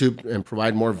the YouTube and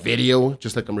provide more video,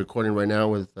 just like I'm recording right now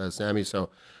with Sammy. So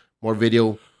more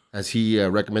video, as he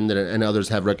recommended and others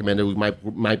have recommended. We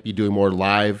might be doing more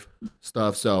live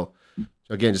stuff. So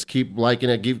again, just keep liking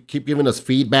it. Keep giving us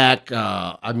feedback.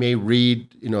 I may read.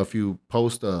 If you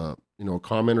post a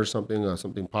comment or something,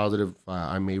 something positive,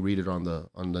 I may read it on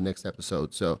the next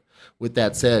episode. So with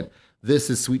that said,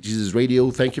 this is Sweet Jesus Radio.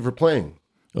 Thank you for playing.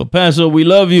 El Paso, we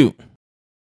love you.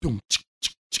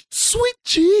 Sweet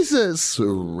Jesus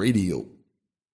Radio.